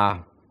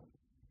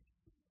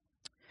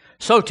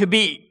 So to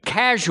be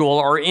casual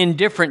or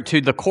indifferent to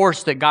the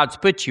course that God's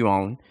put you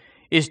on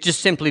is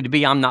just simply to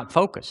be, I'm not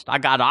focused. I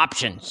got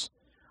options.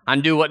 I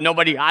do what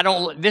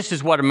this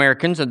is what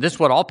Americans, and this is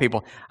what all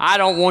people, I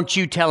don't want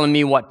you telling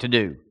me what to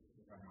do.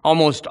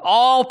 Almost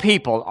all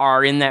people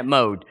are in that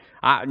mode.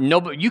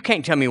 You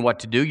can't tell me what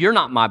to do. You're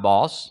not my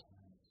boss.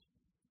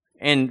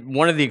 And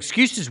one of the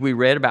excuses we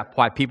read about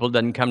why people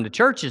doesn't come to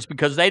church is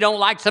because they don't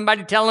like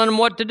somebody telling them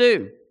what to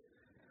do.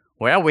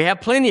 Well, we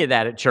have plenty of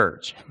that at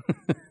church.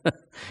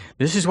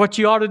 This is what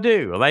you ought to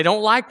do. Well, they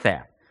don't like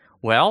that.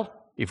 Well,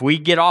 if we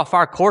get off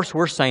our course,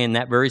 we're saying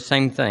that very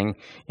same thing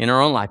in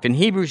our own life. In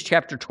Hebrews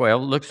chapter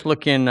 12, let's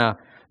look in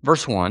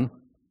verse 1.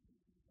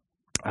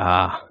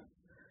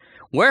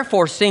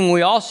 Wherefore, seeing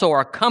we also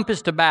are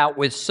compassed about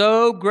with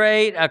so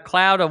great a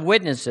cloud of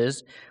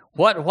witnesses,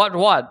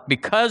 what?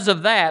 Because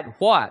of that,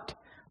 what?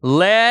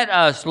 Let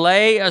us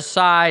lay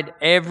aside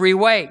every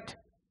weight.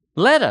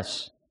 Let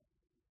us.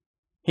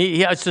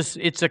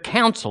 It's a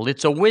counsel.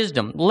 It's a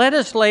wisdom. Let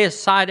us lay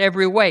aside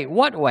every weight.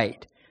 What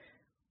weight?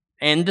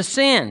 And the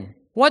sin.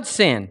 What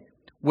sin?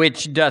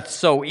 Which doth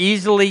so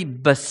easily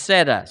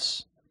beset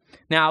us.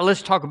 Now,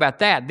 let's talk about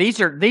that.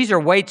 These are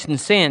weights and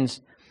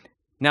sins.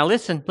 Now,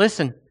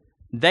 listen.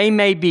 They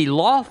may be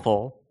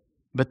lawful,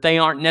 but they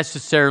aren't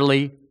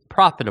necessarily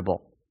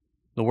profitable.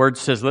 The word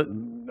says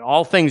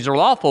all things are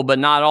lawful, but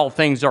not all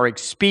things are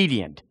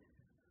expedient.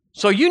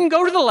 So you can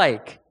go to the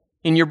lake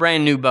in your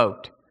brand new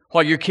boat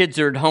while your kids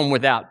are at home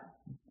without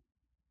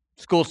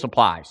school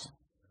supplies.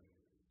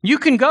 You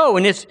can go,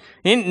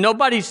 and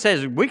nobody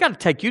says, we got to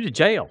take you to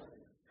jail.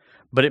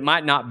 But it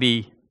might not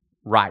be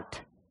right.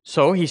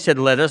 So he said,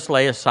 let us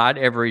lay aside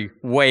every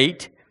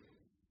weight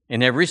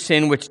and every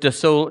sin which does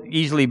so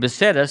easily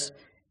beset us,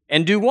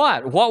 and do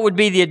what? What would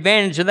be the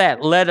advantage of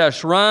that? Let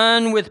us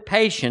run with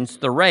patience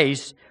the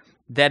race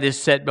that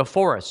is set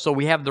before us. So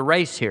we have the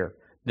race here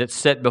that's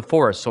set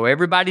before us. So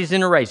everybody's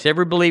in a race.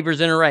 Every believer's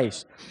in a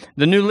race.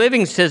 The New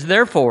Living says,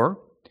 therefore,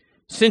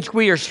 since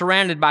we are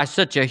surrounded by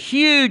such a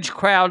huge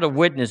crowd of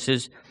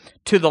witnesses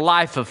to the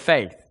life of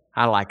faith.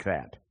 I like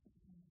that.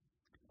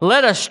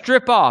 Let us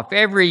strip off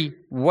every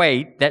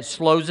weight that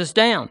slows us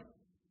down,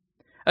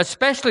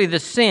 especially the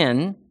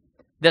sin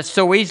that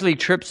so easily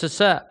trips us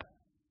up.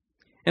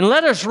 And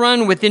let us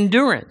run with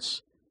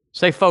endurance.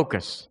 Say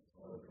focus.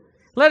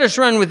 Let us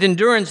run with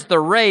endurance the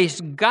race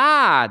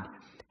God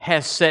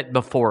has set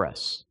before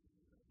us.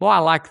 Boy, I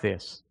like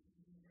this.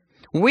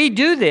 We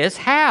do this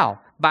how?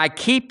 By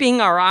keeping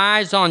our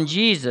eyes on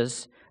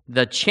Jesus,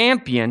 the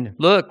champion,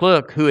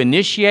 look, who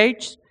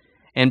initiates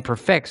and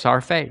perfects our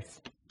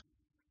faith.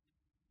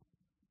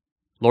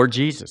 Lord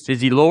Jesus.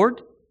 Is he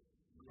Lord?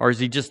 Or is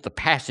he just the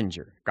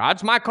passenger?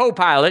 God's my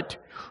co-pilot.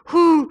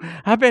 Whew,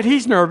 I bet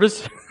he's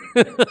nervous.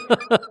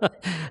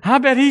 I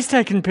bet he's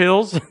taking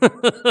pills.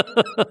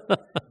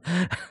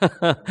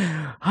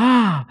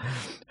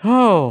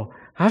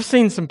 I've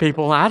seen some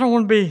people. I don't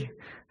want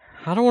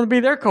to be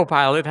their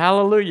co-pilot.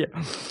 Hallelujah.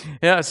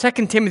 2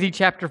 Timothy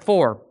chapter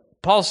 4.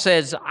 Paul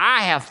says,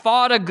 I have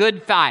fought a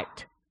good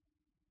fight.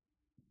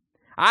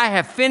 I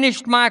have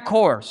finished my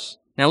course.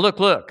 Now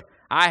look.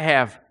 I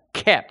have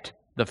kept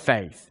the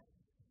faith.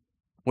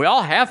 We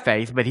all have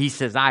faith, but he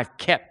says, I've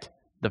kept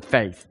the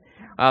faith.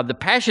 The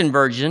Passion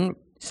Version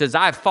says,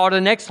 I've fought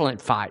an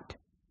excellent fight.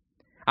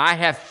 I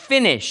have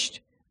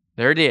finished.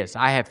 There it is.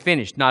 I have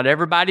finished. Not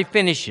everybody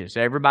finishes.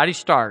 Everybody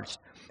starts.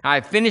 I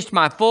have finished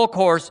my full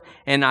course,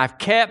 and I've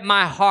kept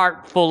my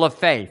heart full of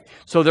faith.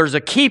 So there's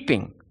a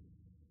keeping.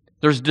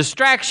 There's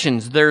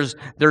distractions. There's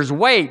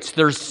weights.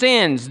 There's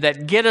sins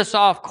that get us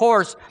off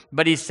course.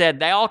 But he said,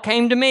 they all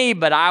came to me,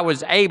 but I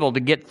was able to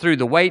get through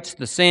the weights,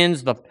 the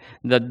sins,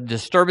 the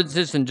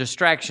disturbances and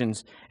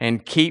distractions,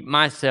 and keep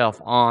myself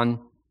on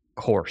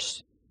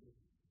course.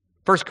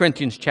 1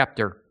 Corinthians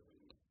chapter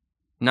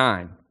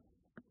 9.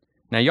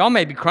 Now, y'all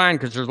may be crying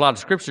because there's a lot of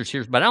scriptures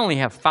here, but I only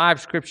have 5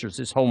 scriptures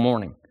this whole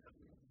morning.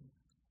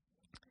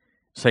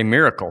 Say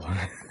miracle.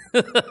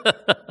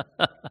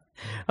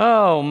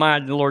 Oh, my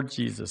Lord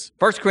Jesus.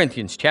 1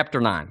 Corinthians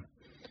chapter 9.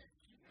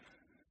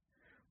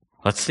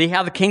 Let's see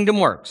how the kingdom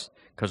works.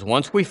 Because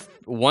once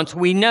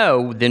we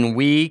know, then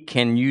we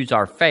can use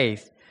our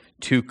faith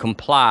to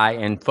comply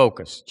and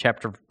focus.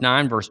 Chapter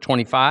 9, verse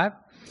 25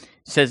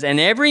 says, and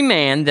every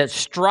man that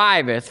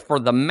striveth for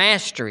the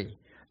mastery.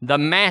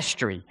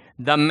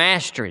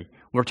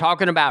 We're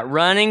talking about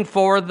running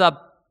for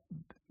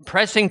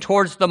pressing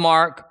towards the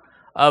mark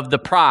of the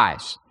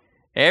prize.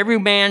 Every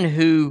man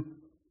who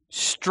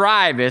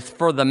striveth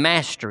for the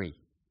mastery,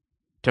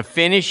 to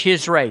finish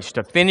his race,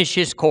 to finish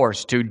his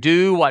course, to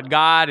do what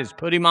God has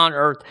put him on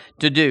earth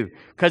to do.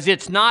 Because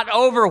it's not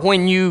over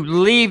when you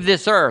leave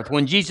this earth.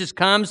 When Jesus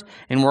comes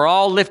and we're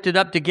all lifted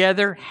up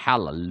together,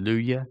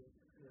 hallelujah.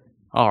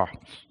 Oh,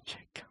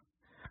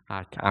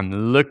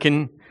 I'm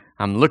looking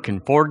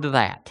forward to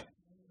that.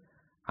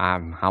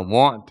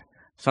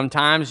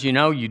 Sometimes,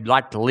 you'd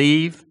like to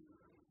leave,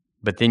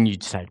 but then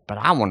you'd say, but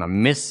I don't want to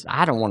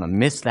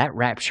miss that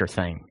rapture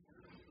thing.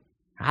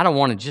 I don't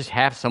want to just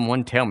have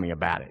someone tell me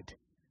about it.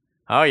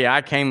 Oh yeah,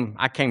 I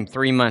came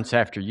 3 months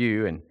after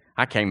you, and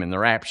I came in the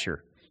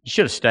rapture. You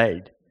should have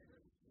stayed.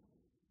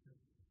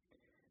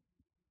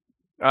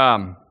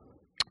 Verse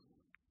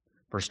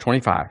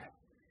 25.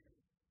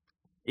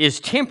 Is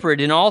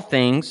temperate in all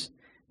things.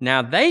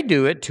 Now they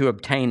do it to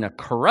obtain a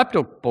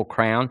corruptible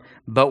crown,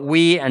 but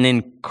we an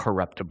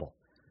incorruptible.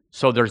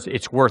 So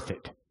it's worth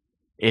it.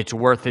 It's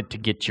worth it to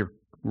get your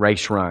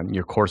race run,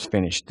 your course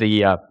finished.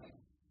 I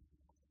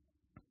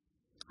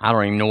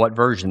don't even know what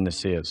version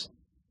this is.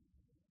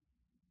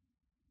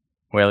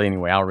 Well,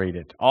 anyway, I'll read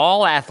it.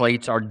 All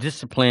athletes are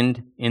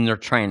disciplined in their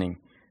training.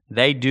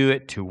 They do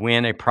it to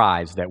win a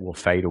prize that will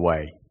fade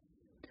away.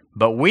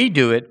 But we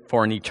do it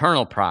for an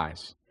eternal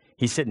prize.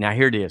 He said, now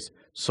here it is.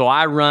 So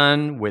I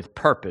run with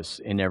purpose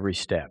in every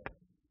step.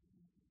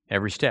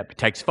 Every step. It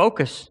takes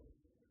focus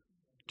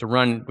to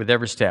run with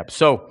every step.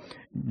 So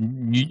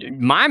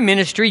my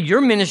ministry,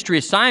 your ministry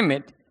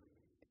assignment,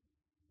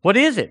 what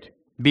is it?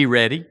 Be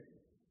ready.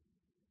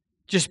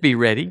 Just be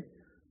ready.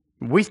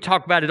 We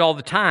talk about it all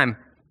the time.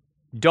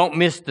 Don't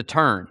miss the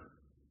turn.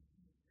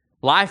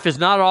 Life is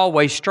not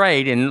always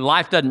straight, and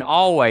life doesn't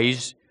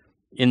always,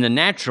 in the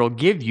natural,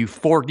 give you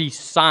 40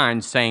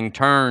 signs saying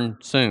turn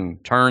soon,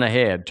 turn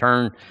ahead,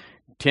 turn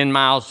 10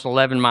 miles,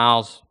 11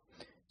 miles.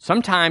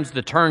 Sometimes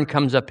the turn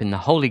comes up in the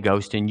Holy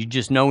Ghost, and you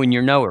just know in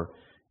your knower,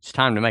 it's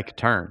time to make a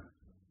turn.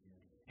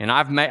 And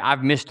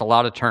I've missed a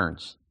lot of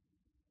turns.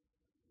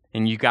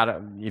 And you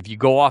gotta, if you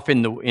go off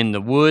in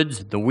the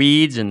woods, the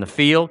weeds, in the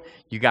field,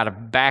 you gotta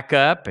back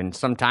up. And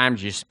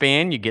sometimes you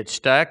spin, you get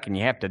stuck, and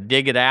you have to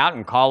dig it out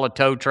and call a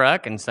tow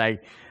truck and say,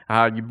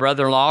 "Your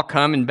brother-in-law,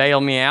 come and bail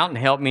me out and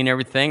help me and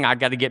everything. I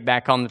got to get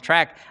back on the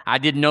track. I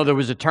didn't know there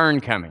was a turn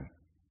coming."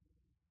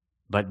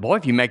 But boy,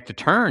 if you make the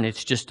turn,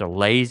 it's just a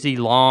lazy,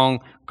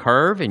 long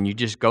curve, and you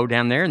just go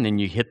down there, and then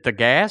you hit the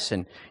gas,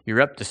 and you're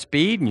up to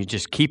speed, and you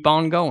just keep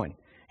on going.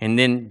 And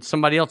then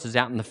somebody else is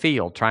out in the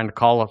field trying to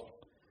call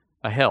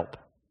a help.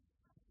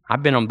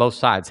 I've been on both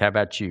sides. How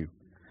about you?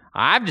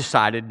 I've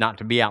decided not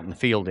to be out in the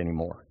field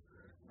anymore.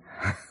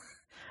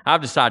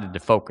 I've decided to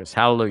focus.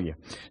 Hallelujah.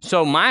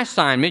 So my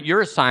assignment, your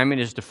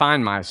assignment, is to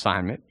find my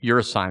assignment, your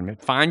assignment,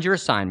 find your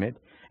assignment,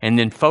 and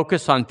then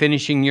focus on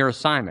finishing your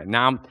assignment.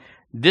 Now,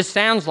 this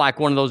sounds like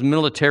one of those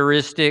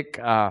militaristic,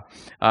 grind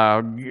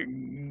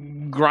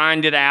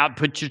it out,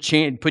 put your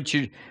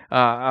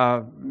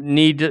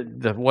knee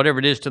to whatever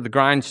it is to the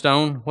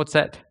grindstone. What's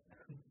that?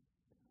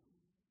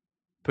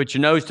 Put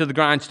your nose to the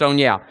grindstone,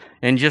 yeah.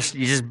 And you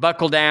just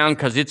buckle down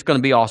because it's going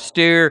to be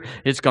austere.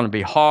 It's going to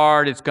be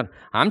hard.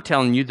 I'm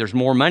telling you, there's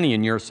more money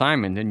in your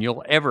assignment than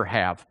you'll ever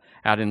have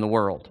out in the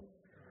world.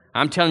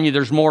 I'm telling you,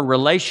 there's more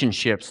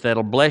relationships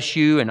that'll bless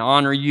you and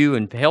honor you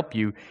and help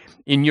you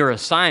in your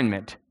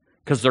assignment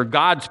because they're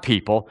God's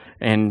people,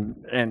 and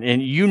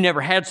you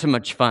never had so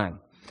much fun.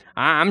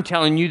 I'm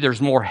telling you,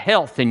 there's more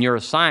health in your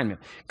assignment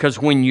because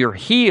when you're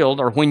healed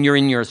or when you're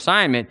in your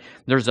assignment,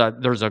 there's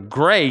a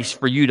grace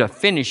for you to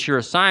finish your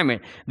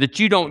assignment that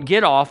you don't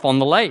get off on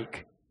the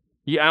lake.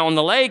 On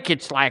the lake,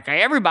 it's like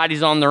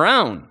everybody's on their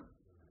own.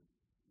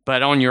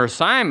 But on your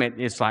assignment,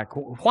 it's like,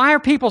 why are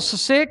people so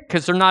sick?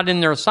 Because they're not in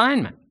their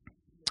assignment.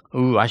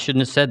 Ooh, I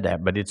shouldn't have said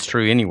that, but it's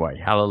true anyway.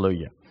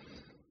 Hallelujah.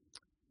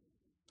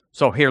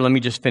 So here, let me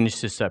just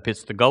finish this up.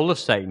 It's the goal of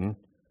Satan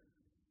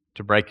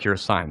to break your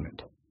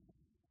assignment.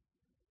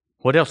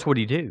 What else would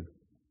he do?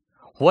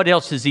 What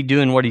else is he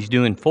doing what he's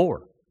doing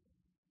for?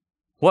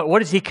 What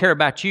does he care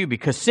about you?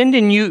 Because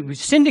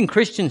sending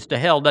Christians to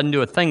hell doesn't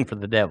do a thing for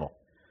the devil.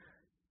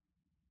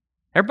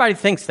 Everybody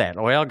thinks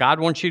that. Well, God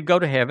wants you to go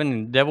to heaven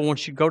and the devil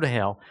wants you to go to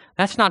hell.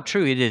 That's not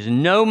true. It is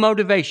no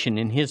motivation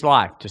in his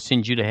life to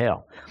send you to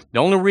hell. The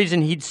only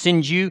reason he'd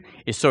send you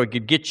is so he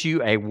could get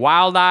you a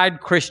wild-eyed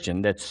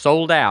Christian that's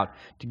sold out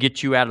to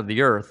get you out of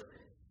the earth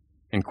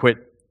and quit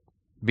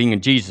being a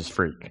Jesus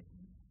freak.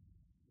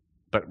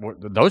 But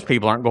those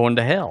people aren't going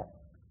to hell.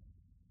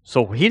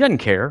 So he doesn't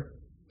care.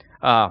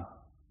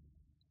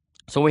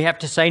 So we have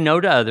to say no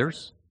to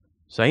others.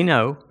 Say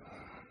no.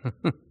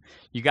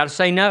 You got to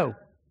say no.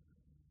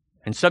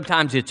 And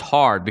sometimes it's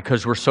hard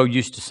because we're so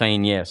used to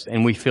saying yes,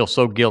 and we feel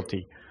so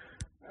guilty.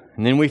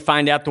 And then we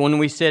find out the one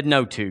we said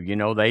no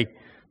to,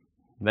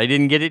 they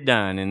didn't get it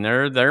done, and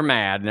they're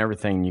mad and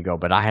everything. And you go,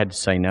 but I had to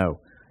say no.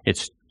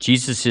 It's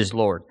Jesus is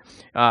Lord.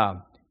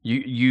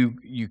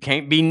 You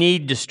can't be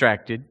need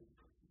distracted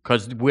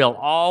because we'll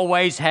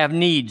always have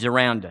needs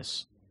around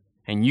us,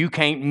 and you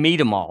can't meet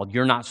them all.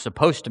 You're not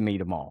supposed to meet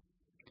them all.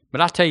 But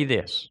I'll tell you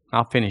this.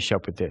 I'll finish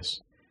up with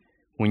this.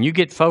 When you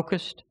get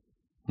focused,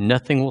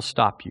 nothing will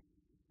stop you.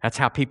 That's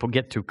how people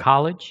get through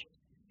college.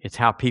 It's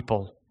how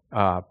people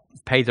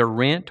pay their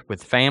rent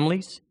with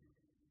families,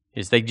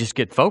 is they just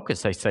get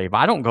focused. They say, if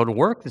I don't go to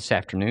work this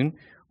afternoon,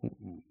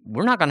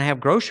 we're not going to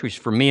have groceries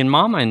for me and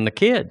Mama and the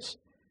kids.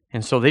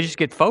 And so they just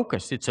get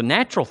focused. It's a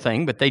natural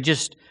thing, but they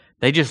just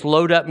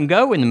load up and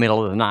go in the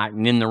middle of the night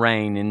and in the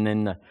rain and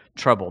in the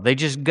trouble. They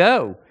just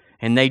go,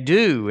 and they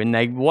do, and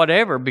they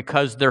whatever,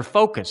 because they're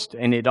focused,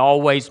 and it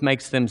always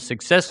makes them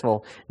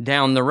successful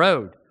down the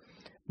road.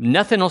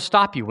 Nothing will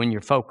stop you when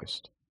you're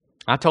focused.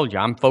 I told you,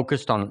 I'm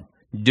focused on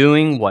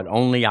doing what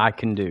only I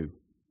can do.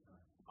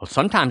 Well,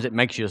 sometimes it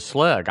makes you a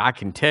slug. I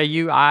can tell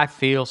you I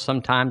feel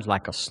sometimes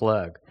like a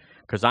slug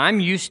because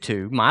I'm used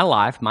to, my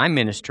life, my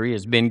ministry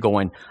has been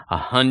going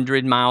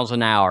 100 miles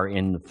an hour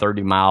in the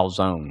 30-mile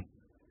zone.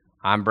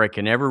 I'm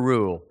breaking every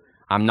rule.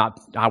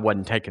 I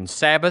wasn't taking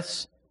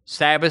Sabbaths.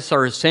 Sabbaths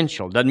are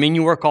essential. Doesn't mean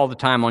you work all the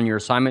time on your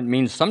assignment. It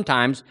means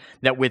sometimes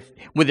that with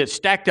it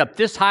stacked up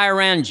this high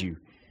around you,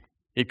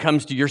 it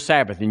comes to your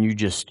Sabbath and you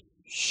just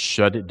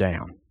shut it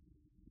down.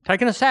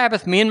 Taking a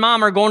Sabbath, me and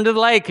Mom are going to the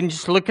lake and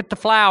just look at the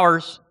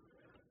flowers.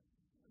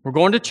 We're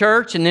going to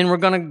church and then we're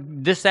going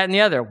to this, that, and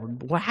the other.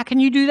 Well, how can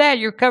you do that?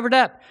 You're covered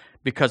up.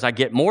 Because I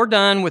get more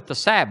done with the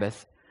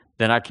Sabbath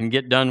than I can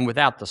get done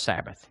without the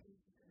Sabbath.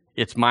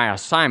 It's my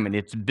assignment.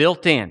 It's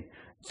built in.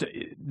 So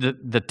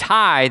the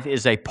tithe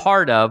is a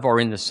part of or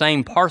in the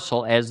same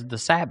parcel as the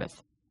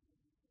Sabbath.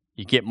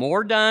 You get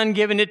more done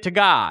giving it to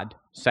God,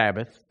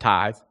 Sabbath,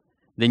 tithe,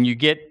 than you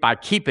get by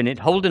keeping it,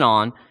 holding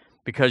on,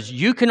 because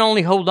you can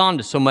only hold on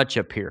to so much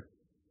up here.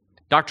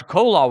 Dr.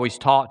 Cole always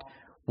taught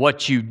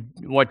what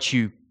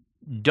you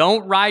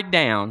don't write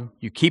down,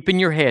 you keep in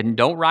your head and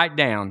don't write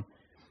down,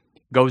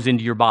 goes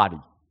into your body.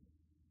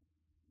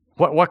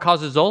 What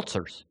causes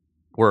ulcers?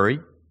 Worry.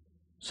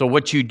 So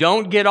what you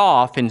don't get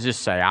off and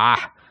just say, I'm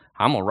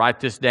going to write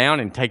this down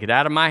and take it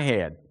out of my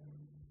head,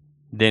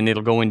 then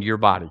it'll go into your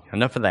body.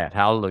 Enough of that.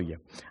 Hallelujah.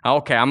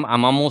 Okay,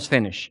 I'm almost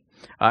finished.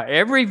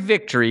 Every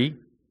victory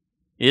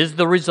is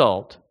the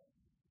result,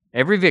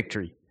 every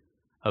victory,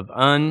 of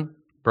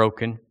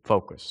unbroken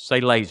focus.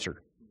 Say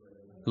laser.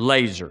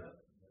 Laser.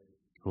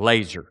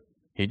 Laser.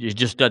 It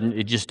just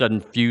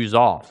doesn't fuse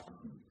off.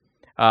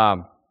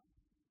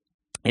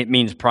 It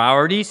means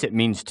priorities, it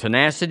means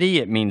tenacity,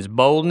 it means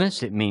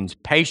boldness, it means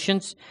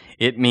patience,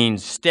 it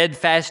means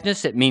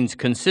steadfastness, it means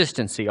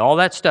consistency. All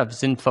that stuff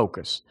is in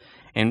focus.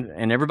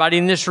 And everybody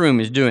in this room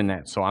is doing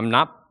that. So I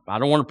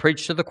don't want to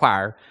preach to the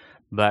choir,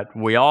 but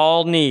we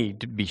all need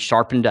to be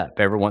sharpened up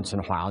every once in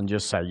a while and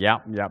just say,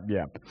 yep.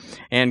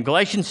 And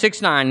Galatians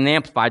 6:9 in the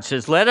Amplified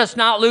says, let us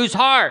not lose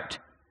heart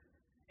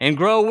and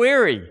grow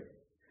weary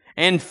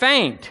and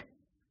faint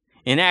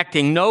in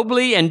acting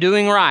nobly and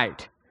doing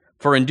right,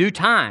 for in due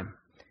time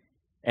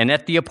and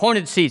at the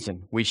appointed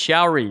season we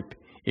shall reap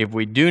if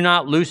we do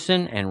not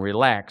loosen and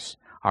relax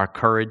our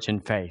courage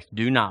and faith.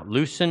 Do not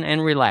loosen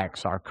and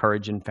relax our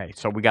courage and faith.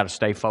 So we got to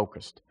stay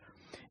focused.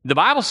 The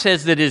Bible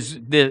says that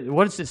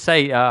what does it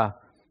say?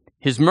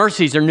 His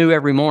mercies are new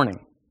every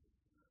morning.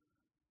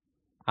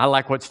 I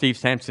like what Steve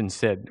Sampson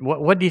said.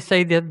 What did he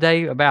say the other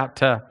day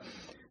about,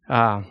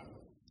 I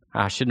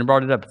shouldn't have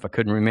brought it up if I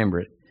couldn't remember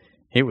it.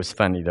 It was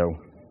funny though.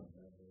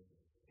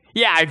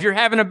 Yeah, if you're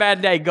having a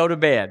bad day, go to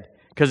bed,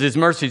 because His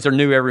mercies are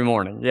new every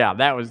morning. Yeah,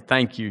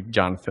 thank you,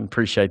 Jonathan.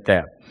 Appreciate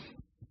that.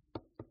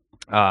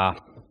 Well,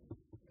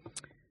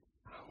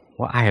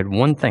 I had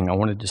one thing I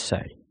wanted to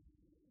say.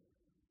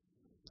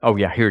 Oh,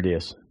 yeah, here it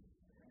is.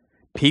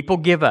 People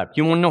give up.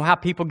 You want to know how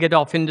people get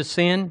off into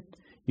sin?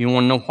 You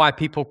want to know why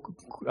people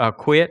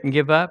quit and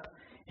give up?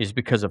 It's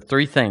because of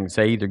three things.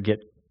 They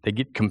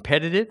get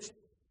competitive.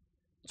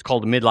 It's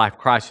called a midlife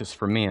crisis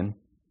for men.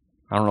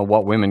 I don't know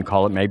what women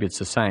call it. Maybe it's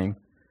the same.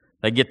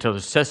 They get to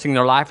assessing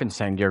their life and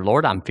saying, dear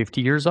Lord, I'm 50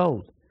 years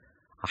old.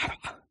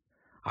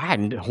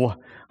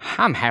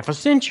 I'm half a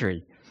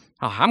century.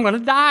 I'm going to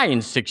die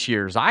in 6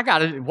 years. And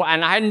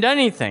I hadn't done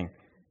anything.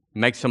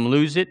 Makes them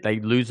lose it. They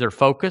lose their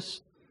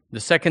focus. The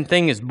second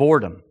thing is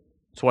boredom.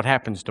 It's what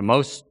happens to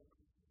most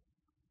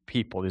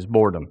people is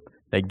boredom.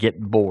 They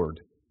get bored.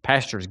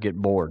 Pastors get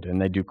bored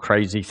and they do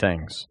crazy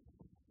things,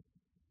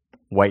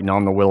 waiting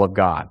on the will of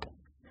God.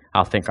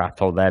 I think I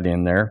throw that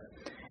in there.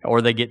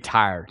 Or they get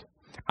tired.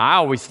 I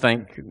always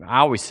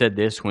said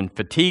this, when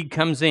fatigue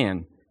comes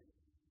in,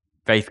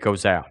 faith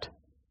goes out.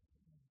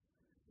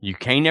 You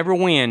can't ever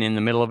win in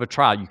the middle of a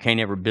trial. You can't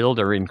ever build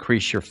or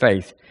increase your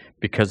faith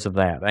because of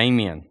that.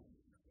 Amen.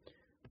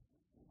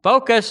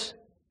 Focus.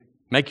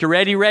 Make your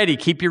ready.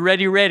 Keep your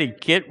ready.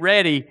 Get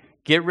ready.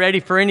 Get ready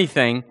for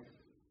anything.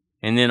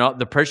 And then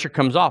the pressure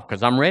comes off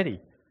because I'm ready.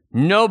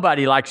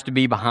 Nobody likes to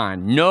be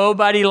behind.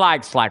 Nobody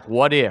likes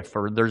what if,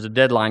 or there's a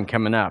deadline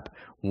coming up.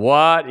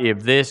 What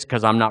if this,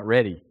 because I'm not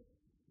ready.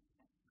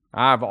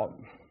 I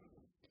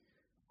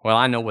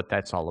know what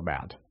that's all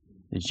about,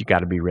 is you got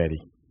to be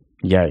ready.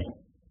 Yay.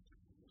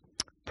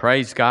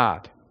 Praise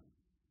God.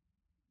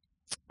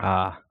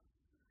 There's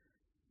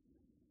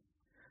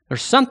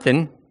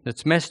something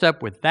that's messed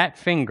up with that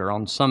finger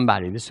on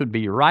somebody. This would be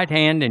your right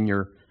hand and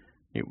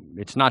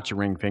it's not your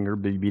ring finger,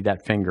 but it'd be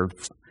that finger.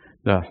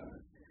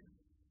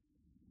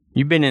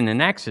 You've been in an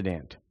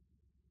accident.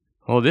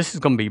 Well, this is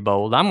going to be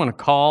bold. I'm going to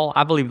call,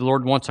 I believe the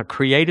Lord wants a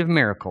creative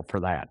miracle for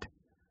that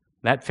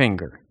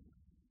finger.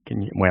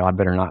 Well, I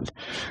better not.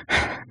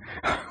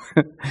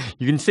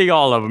 You can see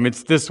all of them.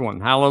 It's this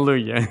one.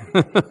 Hallelujah.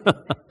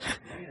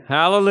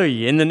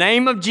 Hallelujah. In the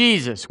name of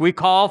Jesus, we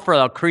call for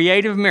a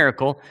creative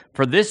miracle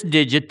for this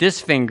digit, this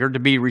finger, to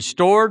be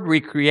restored,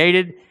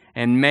 recreated,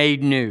 and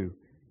made new.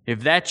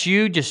 If that's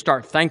you, just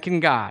start thanking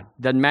God.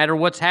 Doesn't matter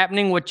what's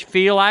happening, what you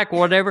feel like,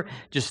 whatever.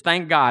 Just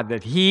thank God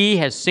that He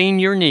has seen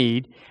your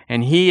need,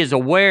 and He is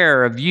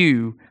aware of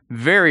you,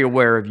 very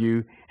aware of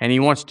you, and He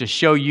wants to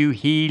show you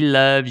He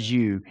loves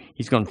you.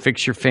 He's going to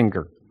fix your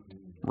finger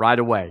right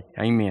away.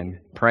 Amen.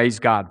 Praise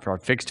God for a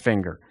fixed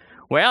finger.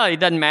 Well, it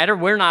doesn't matter.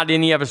 We're not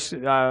any of us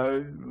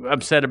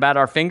upset about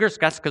our fingers.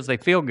 That's because they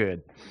feel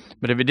good.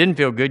 But if it didn't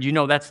feel good,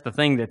 that's the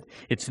thing, that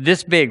it's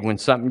this big when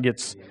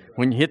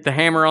when you hit the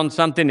hammer on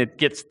something, it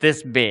gets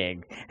this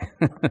big.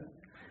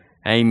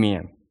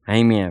 Amen.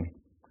 Amen.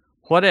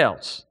 What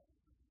else?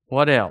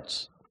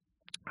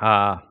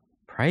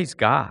 Praise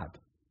God.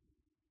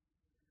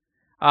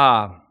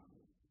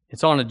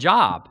 It's on a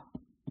job.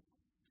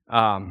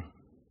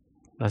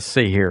 Let's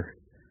see here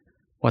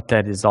what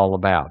that is all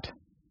about.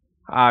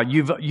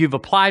 You've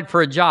applied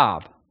for a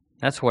job.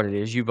 That's what it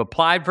is. You've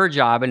applied for a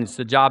job, and it's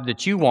the job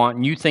that you want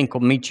and you think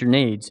will meet your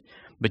needs,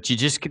 but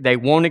they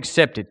won't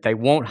accept it. They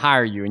won't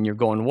hire you, and you're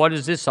going, what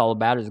is this all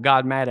about? Is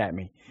God mad at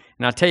me?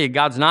 And I tell you,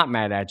 God's not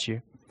mad at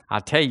you. I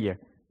tell you,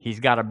 He's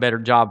got a better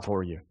job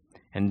for you.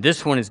 And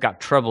this one has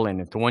got trouble in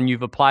it. The one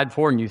you've applied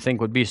for and you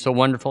think would be so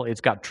wonderful, it's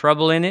got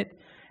trouble in it.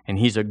 And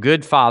He's a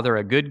good Father,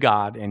 a good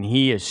God, and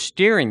He is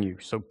steering you.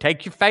 So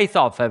take your faith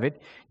off of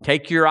it.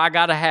 Take your I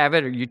got to have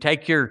it, or you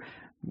take your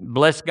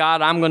bless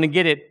God, I'm going to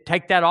get it.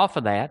 Take that off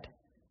of that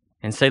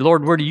and say,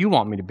 Lord, where do you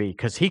want me to be?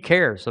 Because He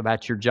cares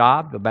about your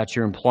job, about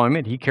your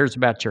employment. He cares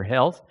about your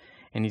health,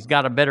 and He's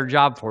got a better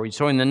job for you.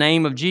 So in the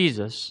name of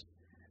Jesus,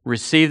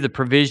 receive the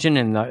provision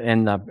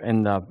and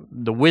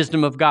the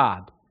wisdom of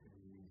God,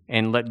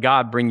 and let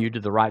God bring you to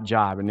the right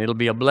job, and it'll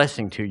be a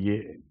blessing to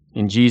you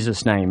in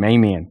Jesus' name.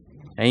 Amen.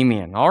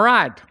 Amen. All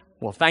right.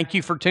 Well, thank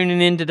you for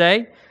tuning in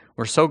today.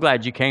 We're so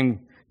glad you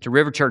came to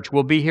River Church.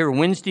 We'll be here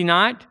Wednesday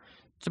night.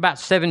 It's about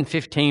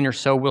 7:15 or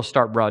so. We'll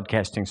start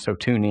broadcasting, so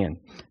tune in.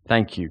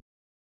 Thank you.